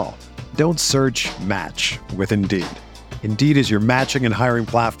search at all. Don't search, match with Indeed. Indeed is your matching and hiring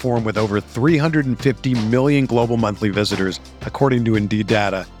platform with over 350 million global monthly visitors, according to Indeed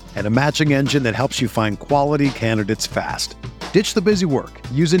data, and a matching engine that helps you find quality candidates fast. Ditch the busy work.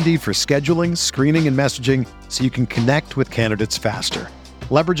 Use Indeed for scheduling, screening, and messaging so you can connect with candidates faster.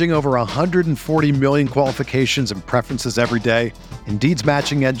 Leveraging over 140 million qualifications and preferences every day, Indeed's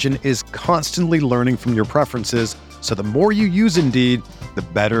matching engine is constantly learning from your preferences, so the more you use Indeed, the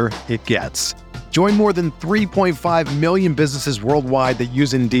better it gets. Join more than 3.5 million businesses worldwide that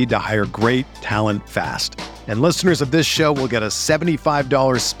use Indeed to hire great talent fast. And listeners of this show will get a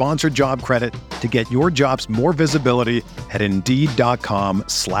 $75 sponsored job credit to get your jobs more visibility at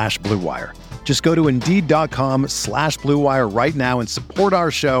Indeed.com/Blue Wire. Just go to Indeed.com/Blue Wire right now and support our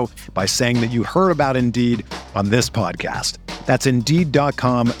show by saying that you heard about Indeed on this podcast. That's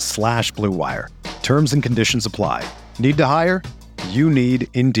Indeed.com/Blue Wire. Terms and conditions apply. Need to hire? You need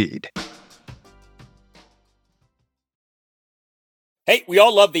Indeed. Hey, we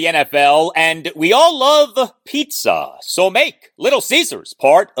all love the NFL, and we all love pizza. So make Little Caesars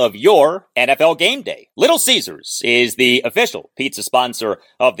part of your NFL game day. Little Caesars is the official pizza sponsor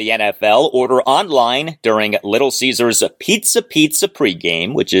of the NFL. Order online during Little Caesars Pizza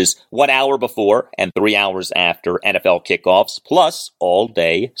pregame, which is 1 hour before and 3 hours after NFL kickoffs, plus all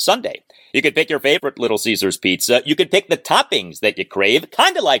day Sunday. You can pick your favorite Little Caesars pizza. You can pick the toppings that you crave,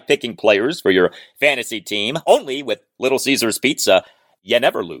 kind of like picking players for your fantasy team. Only with Little Caesars pizza, you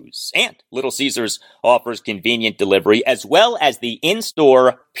never lose. And Little Caesars offers convenient delivery as well as the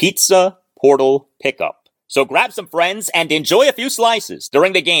in-store pizza portal pickup. So grab some friends and enjoy a few slices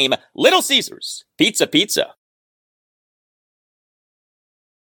during the game. Little Caesars Pizza.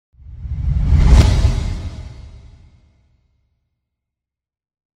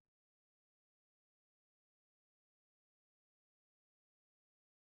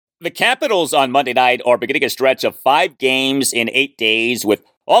 The Capitals on Monday night are beginning a stretch of 5 games in 8 days, with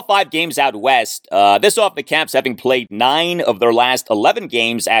all 5 games out west. This off the Caps having played 9 of their last 11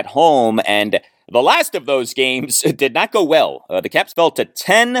 games at home, and the last of those games did not go well. The Caps fell to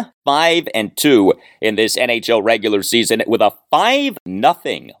 10-5-2 in this NHL regular season with a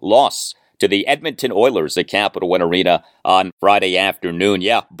 5-0 loss to the Edmonton Oilers at Capital One Arena on Friday afternoon.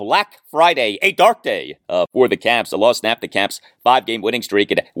 Yeah, Black Friday, a dark day for the Caps. A loss snapped the Caps' 5-game winning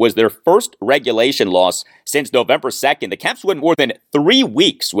streak. It was their first regulation loss since November 2nd. The Caps went more than 3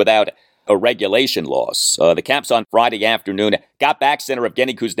 weeks without a regulation loss. The Caps on Friday afternoon got back center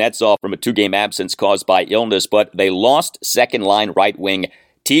Evgeny Kuznetsov from a 2-game absence caused by illness, but they lost second-line right wing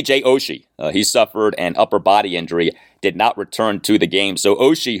TJ Oshie. He suffered an upper body injury, did not return to the game. So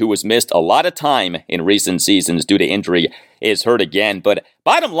Oshie, who has missed a lot of time in recent seasons due to injury, is hurt again. But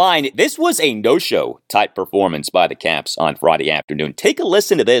bottom line, this was a no-show type performance by the Caps on Friday afternoon. Take a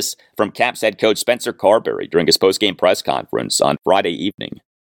listen to this from Caps head coach Spencer Carberry during his post-game press conference on Friday evening.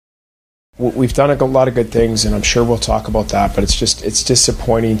 We've done a lot of good things, and I'm sure we'll talk about that, but it's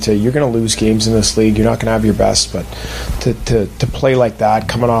disappointing you're going to lose games in this league. You're not going to have your best, but to play like that,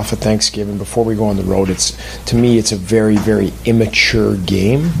 coming off of Thanksgiving before we go on the road, to me, it's a very, very immature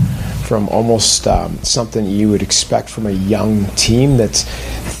game from almost something you would expect from a young team that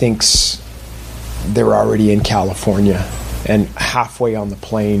thinks they're already in California and halfway on the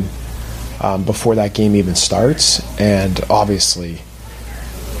plane before that game even starts. And obviously,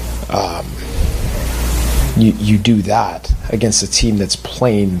 you do that against a team that's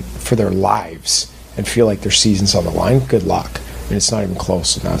playing for their lives and feel like their season's on the line. Good luck. I mean, it's not even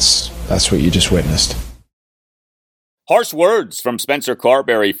close, and that's what you just witnessed. Harsh words from Spencer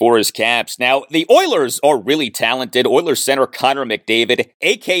Carberry for his Caps. Now, the Oilers are really talented. Oilers center Connor McDavid,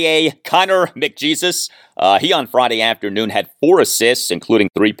 a.k.a. Connor McJesus. He on Friday afternoon had 4 assists, including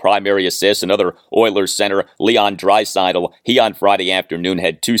 3 primary assists. Another Oilers center, Leon Draisaitl, he on Friday afternoon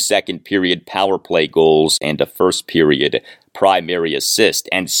had 2 second-period power play goals and a first-period primary assist.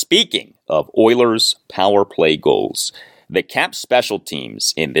 And speaking of Oilers power play goals, the Caps special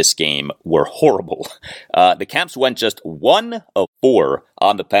teams in this game were horrible. The Caps went just 1 of 4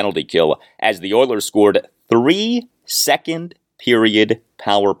 on the penalty kill as the Oilers scored 3 second-period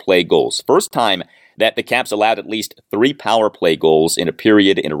power play goals. First time that the Caps allowed at least 3 power play goals in a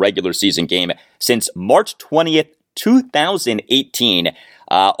period in a regular season game since March 20th, 2018.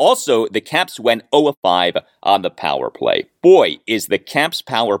 Also, the Caps went 0-5 on the power play. Boy, is the Caps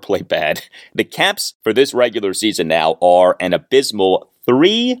power play bad. The Caps for this regular season now are an abysmal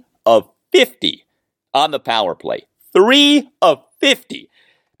 3 of 50 on the power play. 3 of 50.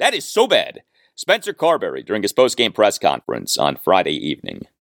 That is so bad. Spencer Carberry during his post-game press conference on Friday evening.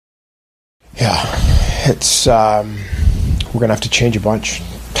 Yeah, it's we're going to have to change a bunch.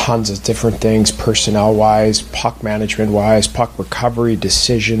 Tons of different things, personnel-wise, puck management-wise, puck recovery,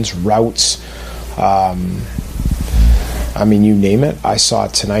 decisions, routes. I mean, you name it. I saw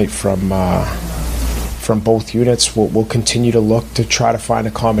it tonight from both units. We'll continue to look to try to find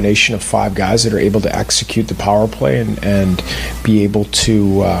a combination of 5 guys that are able to execute the power play and be able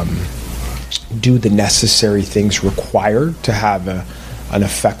to do the necessary things required to have an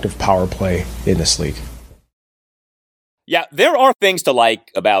effective power play in this league. Yeah, there are things to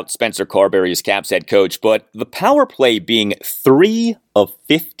like about Spencer Carberry as Caps head coach, but the power play being 3 of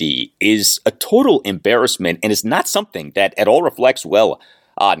 50 is a total embarrassment and is not something that at all reflects well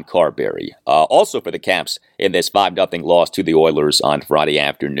on Carberry. Also for the Caps in this 5-0 loss to the Oilers on Friday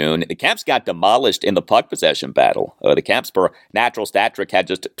afternoon, the Caps got demolished in the puck possession battle. The Caps per natural stat trick had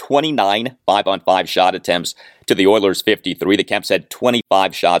just 29 5-on-5 shot attempts to the Oilers 53. The Caps had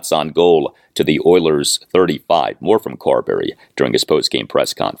 25 shots on goal to the Oilers 35. More from Carberry during his post-game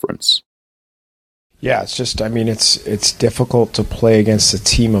press conference. Yeah, it's just, I mean, it's difficult to play against a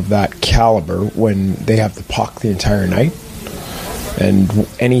team of that caliber when they have the puck the entire night. And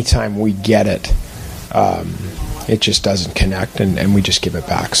anytime we get it, it just doesn't connect, and we just give it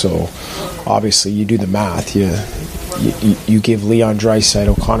back. So obviously, you do the math. You give Leon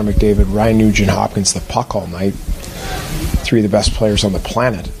Draisaitl, Connor McDavid, Ryan Nugent-Hopkins the puck all night. 3 of the best players on the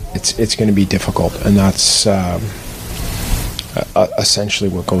planet. It's going to be difficult, and that's essentially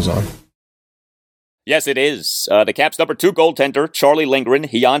what goes on. Yes, it is. The Caps' number 2 goaltender, Charlie Lindgren,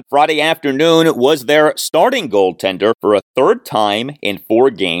 he on Friday afternoon was their starting goaltender for a 3rd time in 4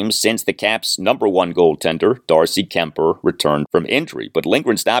 games since the Caps' number 1 goaltender, Darcy Kuemper, returned from injury. But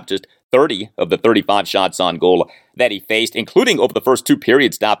Lindgren stopped just 30 of the 35 shots on goal that he faced, including over the first 2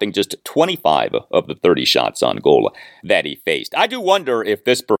 periods, stopping just 25 of the 30 shots on goal that he faced. I do wonder if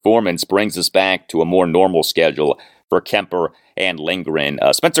this performance brings us back to a more normal schedule for Kuemper and Lindgren.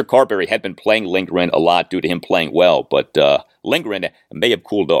 Spencer Carberry had been playing Lindgren a lot due to him playing well, but Lindgren may have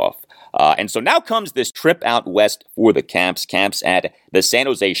cooled off. And so now comes this trip out west for the Caps. Caps at the San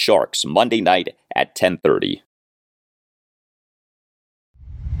Jose Sharks Monday night at 10:30.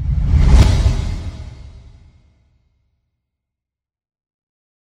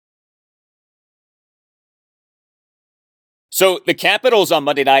 So the Capitals on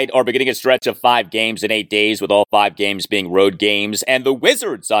Monday night are beginning a stretch of 5 games in 8 days, with all 5 games being road games. And the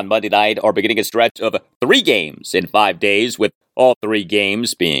Wizards on Monday night are beginning a stretch of 3 games in 5 days, with all 3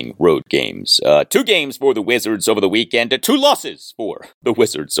 games being road games. 2 games for the Wizards over the weekend, 2 losses for the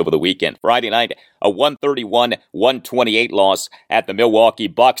Wizards over the weekend. Friday night, a 131-128 loss at the Milwaukee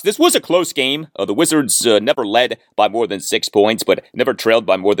Bucks. This was a close game. The Wizards never led by more than 6 points, but never trailed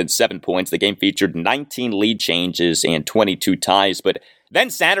by more than 7 points. The game featured 19 lead changes and 22 ties, but then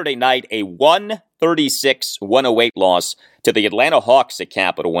Saturday night, a 136-108 loss to the Atlanta Hawks at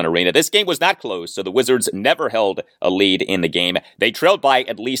Capital One Arena. This game was not close, so the Wizards never held a lead in the game. They trailed by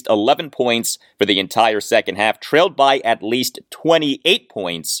at least 11 points for the entire second half, trailed by at least 28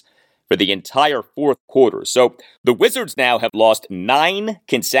 points for the entire fourth quarter. So the Wizards now have lost 9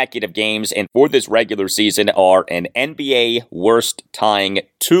 consecutive games, and for this regular season are an NBA worst, tying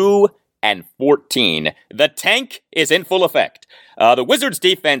 2-14. The tank is in full effect. The Wizards'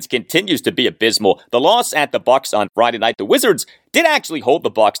 defense continues to be abysmal. The loss at the Bucks on Friday night, the Wizards did actually hold the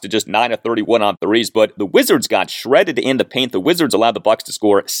Bucks to just 9 of 31 on threes, but the Wizards got shredded in the paint. The Wizards allowed the Bucks to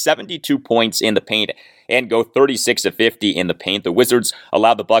score 72 points in the paint and go 36 of 50 in the paint. The Wizards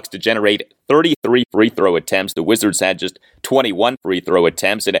allowed the Bucks to generate 33 free throw attempts. The Wizards had just 21 free throw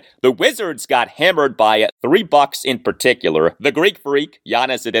attempts, and the Wizards got hammered by 3 Bucks in particular. The Greek Freak,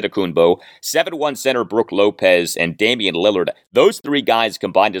 Giannis Antetokounmpo, 7-1 center Brook Lopez, and Damian Lillard. Those 3 guys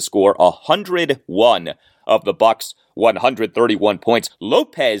combined to score 101 of the Bucks' 131 points.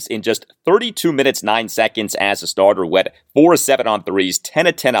 Lopez, in just 32 minutes, 9 seconds as a starter, went 4 of 7 on threes, 10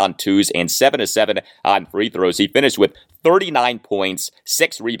 of 10 on twos, and 7 of 7 on free throws. He finished with 39 points,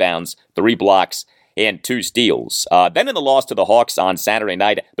 6 rebounds, 3 blocks, and 2 steals. Then in the loss to the Hawks on Saturday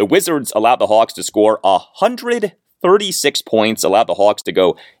night, the Wizards allowed the Hawks to score 136 points, allowed the Hawks to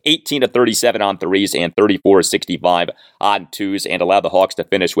go 18 of 37 on threes and 34 of 65 on twos, and allowed the Hawks to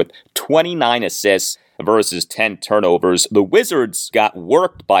finish with 29 assists versus 10 turnovers. The Wizards got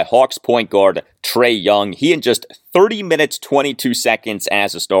worked by Hawks point guard Trae Young. He, in just 30 minutes, 22 seconds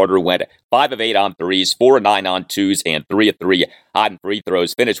as a starter, went 5 of 8 on threes, 4 of 9 on twos, and 3 of 3 on free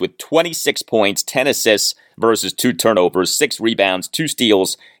throws. Finished with 26 points, 10 assists versus 2 turnovers, 6 rebounds, 2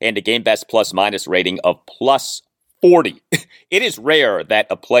 steals, and a game-best plus-minus rating of plus 40. It is rare that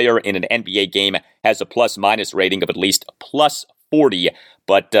a player in an NBA game has a plus-minus rating of at least plus 40,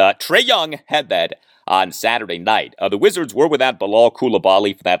 but Trae Young had that on Saturday night. The Wizards were without Bilal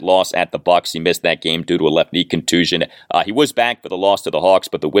Coulibaly for that loss at the Bucks. He missed that game due to a left knee contusion. He was back for the loss to the Hawks,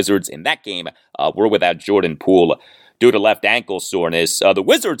 but the Wizards in that game were without Jordan Poole due to left ankle soreness. The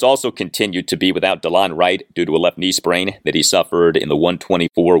Wizards also continued to be without DeLon Wright due to a left knee sprain that he suffered in the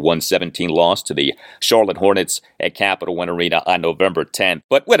 124-117 loss to the Charlotte Hornets at Capital One Arena on November 10th.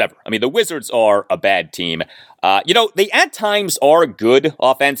 But whatever. I mean, the Wizards are a bad team. They at times are good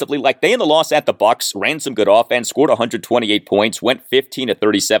offensively. Like, they in the loss at the Bucks ran some good offense, scored 128 points, went 15 of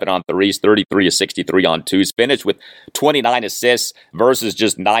 37 on threes, 33 of 63 on twos, finished with 29 assists versus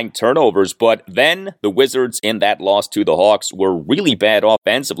just 9 turnovers. But then the Wizards in that loss to the Hawks were really bad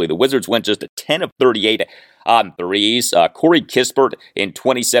offensively. The Wizards went just 10 of 38 on threes. Corey Kispert in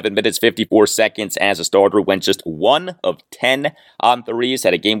 27 minutes, 54 seconds as a starter went just 1 of 10 on threes,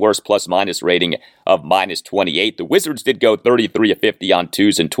 had a game worst plus-minus rating of minus 28. The Wizards did go 33 of 50 on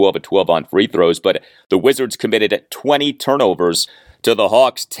twos and 12 of 12 on free throws, but the Wizards committed 20 turnovers to the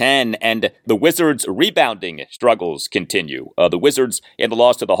Hawks 10, and the Wizards' rebounding struggles continue. The Wizards in the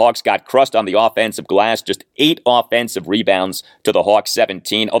loss to the Hawks got crushed on the offensive glass, just 8 offensive rebounds to the Hawks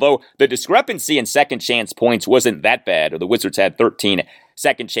 17, although the discrepancy in second chance points wasn't that bad. The Wizards had 13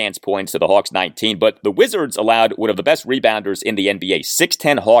 second chance points to the Hawks 19, but the Wizards allowed one of the best rebounders in the NBA,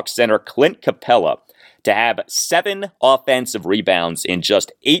 6'10 Hawks center Clint Capella, to have 7 offensive rebounds in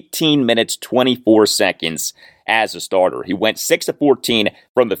just 18 minutes, 24 seconds as a starter. He went 6 of 14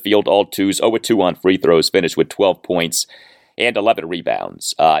 from the field, all twos, 0 of 2 on free throws, finished with 12 points and 11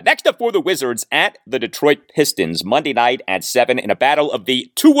 rebounds. Next up for the Wizards at the Detroit Pistons, Monday night at 7 in a battle of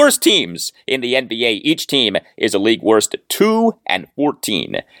the 2 worst teams in the NBA. Each team is a league worst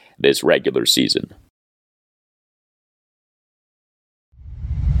 2-14 this regular season.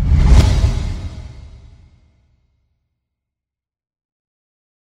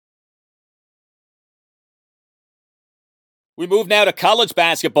 We move now to college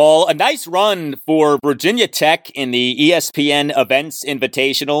basketball. A nice run for Virginia Tech in the ESPN Events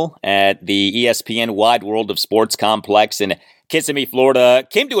Invitational at the ESPN Wide World of Sports Complex in Kissimmee, Florida,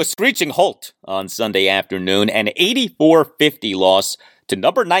 came to a screeching halt on Sunday afternoon, an 84-50 loss to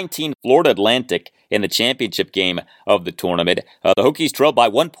number 19 Florida Atlantic in the championship game of the tournament. The Hokies trailed by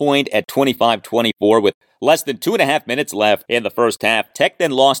 1 point at 25-24 with less than 2.5 minutes left in the first half. Tech then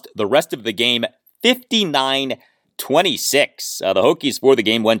lost the rest of the game 59-26. The Hokies for the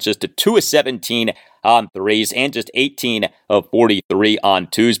game went just to 2 of 17 on threes and just 18 of 43 on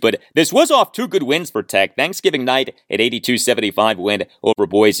twos. But this was off 2 good wins for Tech. Thanksgiving night, an 82-75 win over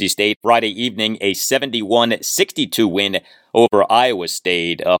Boise State. Friday evening, a 71-62 win over Iowa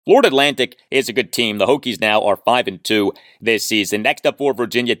State. Florida Atlantic is a good team. The Hokies now are 5-2 this season. Next up for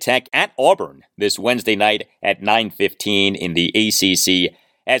Virginia Tech at Auburn this Wednesday night at 9:15 in the ACC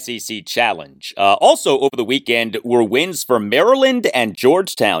SEC Challenge. Also over the weekend were wins for Maryland and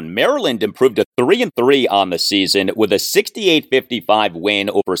Georgetown. Maryland improved to 3-3 on the season with a 68-55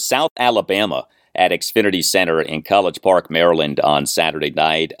 win over South Alabama at Xfinity Center in College Park, Maryland on Saturday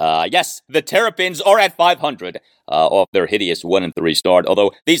night. Yes, the Terrapins are at 500. off their hideous 1-3 start.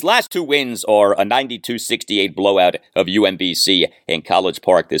 Although these last two wins are a 92-68 blowout of UMBC in College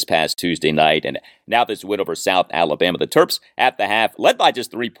Park this past Tuesday night, and now this win over South Alabama. The Terps at the half led by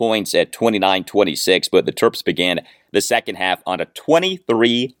just 3 points at 29-26, but the Terps began the second half on a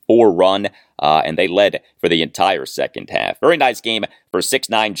 23-4 run, and they led for the entire second half. Very nice game for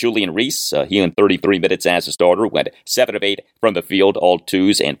 6'9" Julian Reese. He in 33 minutes as a starter went 7 of 8 from the field, all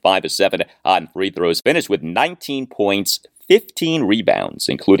twos, and 5 of 7 on free throws. Finished with 19 points, 15 rebounds,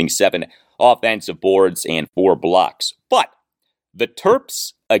 including 7 offensive boards and 4 blocks. But the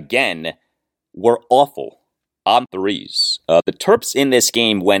Terps, again, were awful on threes. The Terps in this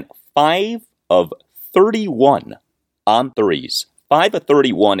game went 5 of 31 on threes. 5 of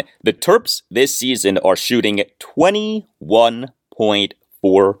 31. The Terps this season are shooting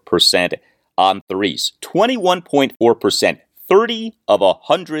 21.4% on threes. 21.4%. 30 of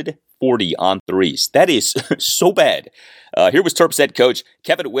 140 on threes. That is so bad. Here was Terps head coach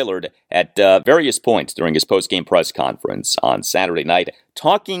Kevin Willard at various points during his post-game press conference on Saturday night,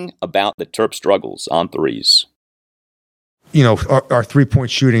 talking about the Terps' struggles on threes. You know, our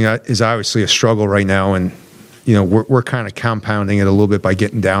three-point shooting is obviously a struggle right now, and you know we're kind of compounding it a little bit by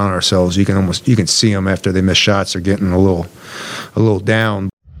getting down on ourselves. You can see them after they miss shots; they're getting a little down.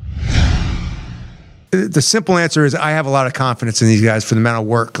 The simple answer is I have a lot of confidence in these guys for the amount of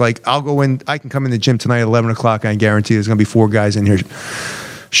work. Like, I'll go in, I can come in the gym tonight at 11 o'clock, and I guarantee there's going to be 4 guys in here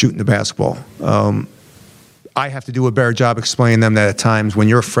shooting the basketball. I have to do a better job explaining them that at times when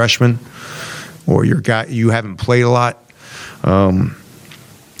you're a freshman or you haven't played a lot,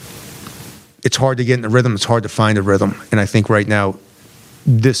 it's hard to get in the rhythm. It's hard to find a rhythm. And I think right now,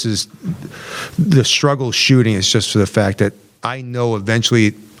 the struggle shooting is just for the fact that I know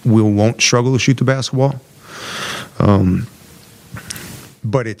eventually we won't struggle to shoot the basketball. But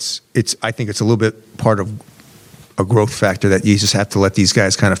I think it's a little bit part of a growth factor that you just have to let these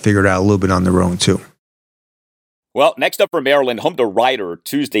guys kind of figure it out a little bit on their own too. Well, next up for Maryland, home to Rider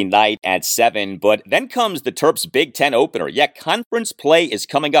Tuesday night at 7, but then comes the Terps Big Ten opener. Yeah, conference play is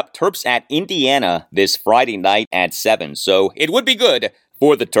coming up. Terps at Indiana this Friday night at 7, so it would be good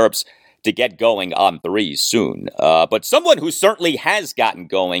for the Terps to get going on threes soon. But someone who certainly has gotten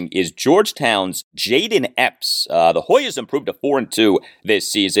going is Georgetown's Jaden Epps. The Hoyas improved to 4-2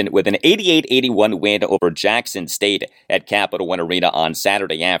 this season with an 88-81 win over Jackson State at Capital One Arena on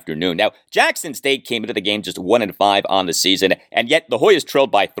Saturday afternoon. Now, Jackson State came into the game just 1-5 on the season, and yet the Hoyas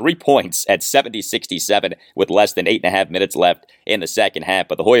trailed by 3 points at 70-67 with less than 8.5 minutes left in the second half.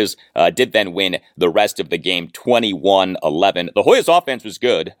 But the Hoyas did then win the rest of the game 21-11. The Hoyas offense was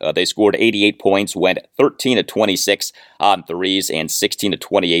good. They scored 88 points, went 13-26 on threes and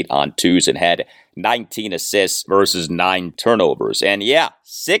 16-28 on twos, and had 19 assists versus 9 turnovers. And yeah,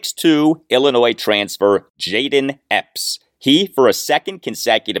 6'2" Illinois transfer Jaden Epps. He, for a second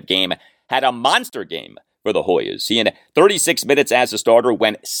consecutive game, had a monster game for the Hoyas. He, in 36 minutes as a starter,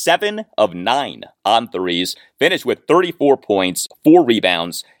 went 7 of 9 on threes, finished with 34 points, 4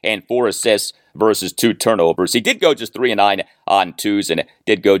 rebounds, and 4 assists versus 2 turnovers. He did go just 3 of 9 on twos and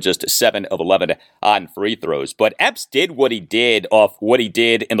did go just 7 of 11 on free throws. But Epps did what he did off what he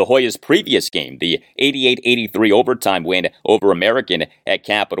did in the Hoyas' previous game, the 88-83 overtime win over American at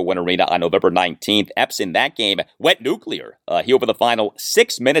Capital One Arena on November 19th. Epps in that game went nuclear. He, over the final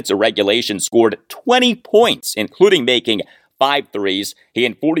 6 minutes of regulation, scored 20 points, including making 5 threes. He,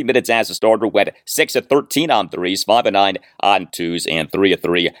 in 40 minutes as a starter, went 6 of 13 on threes, 5 of 9 on twos, and 3 of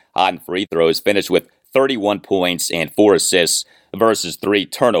 3 on free throws. Finished with 31 points and 4 assists versus 3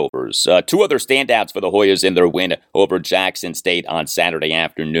 turnovers. 2 other standouts for the Hoyas in their win over Jackson State on Saturday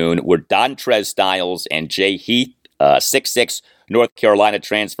afternoon were Dontrez Styles and Jay Heath, 6'6" North Carolina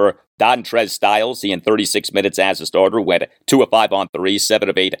transfer. Dontrez Styles, he in 36 minutes as a starter, went 2 of 5 on threes, 7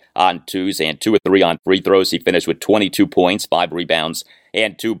 of 8 on twos, and 2 of 3 on free throws. He finished with 22 points, 5 rebounds,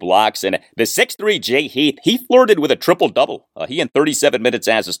 and 2 blocks. And the 6'3" Jay Heath, he flirted with a triple-double. He in 37 minutes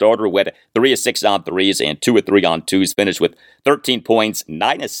as a starter went 3 of 6 on threes and 2 of 3 on twos, finished with 13 points,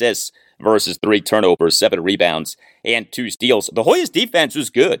 9 assists versus 3 turnovers, 7 rebounds, and 2 steals. The Hoyas' defense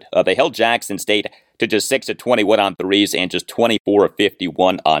was good. They held Jackson State to just 6 of 21 on threes and just 24 of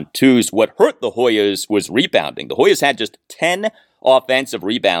 51 on twos. What hurt the Hoyas was rebounding. The Hoyas had just 10 offensive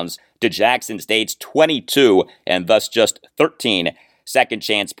rebounds to Jackson State's 22, and thus just 13 second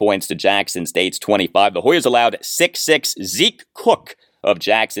chance points to Jackson State's 25. The Hoyas allowed 6'6" Zeke Cook of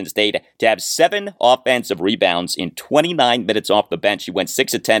Jackson State to have 7 offensive rebounds in 29 minutes off the bench. He went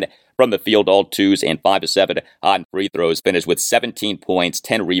 6 of 10 from the field, all twos, and 5 of 7 on free throws. Finished with 17 points,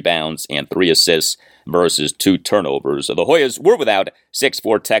 10 rebounds, and 3 assists versus 2 turnovers. The Hoyas were without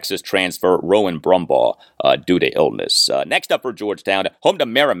 6'4" Texas transfer Rowan Brumbaugh due to illness. Next up for Georgetown, home to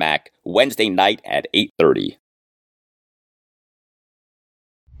Merrimack Wednesday night at 8:30.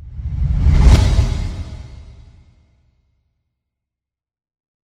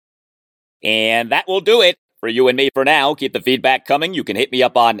 And that will do it for you and me for now. Keep the feedback coming. You can hit me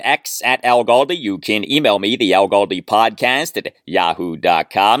up on X at Al Galdi. You can email me, the Al Galdi podcast at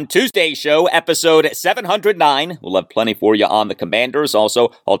yahoo.com. Tuesday show, episode 709. We'll have plenty for you on the Commanders.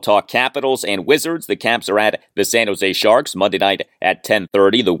 Also, I'll talk Capitals and Wizards. The Caps are at the San Jose Sharks Monday night at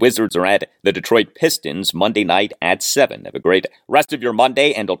 10:30. The Wizards are at the Detroit Pistons Monday night at 7. Have a great rest of your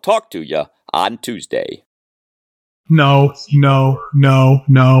Monday, and I'll talk to you on Tuesday. No,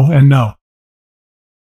 and no.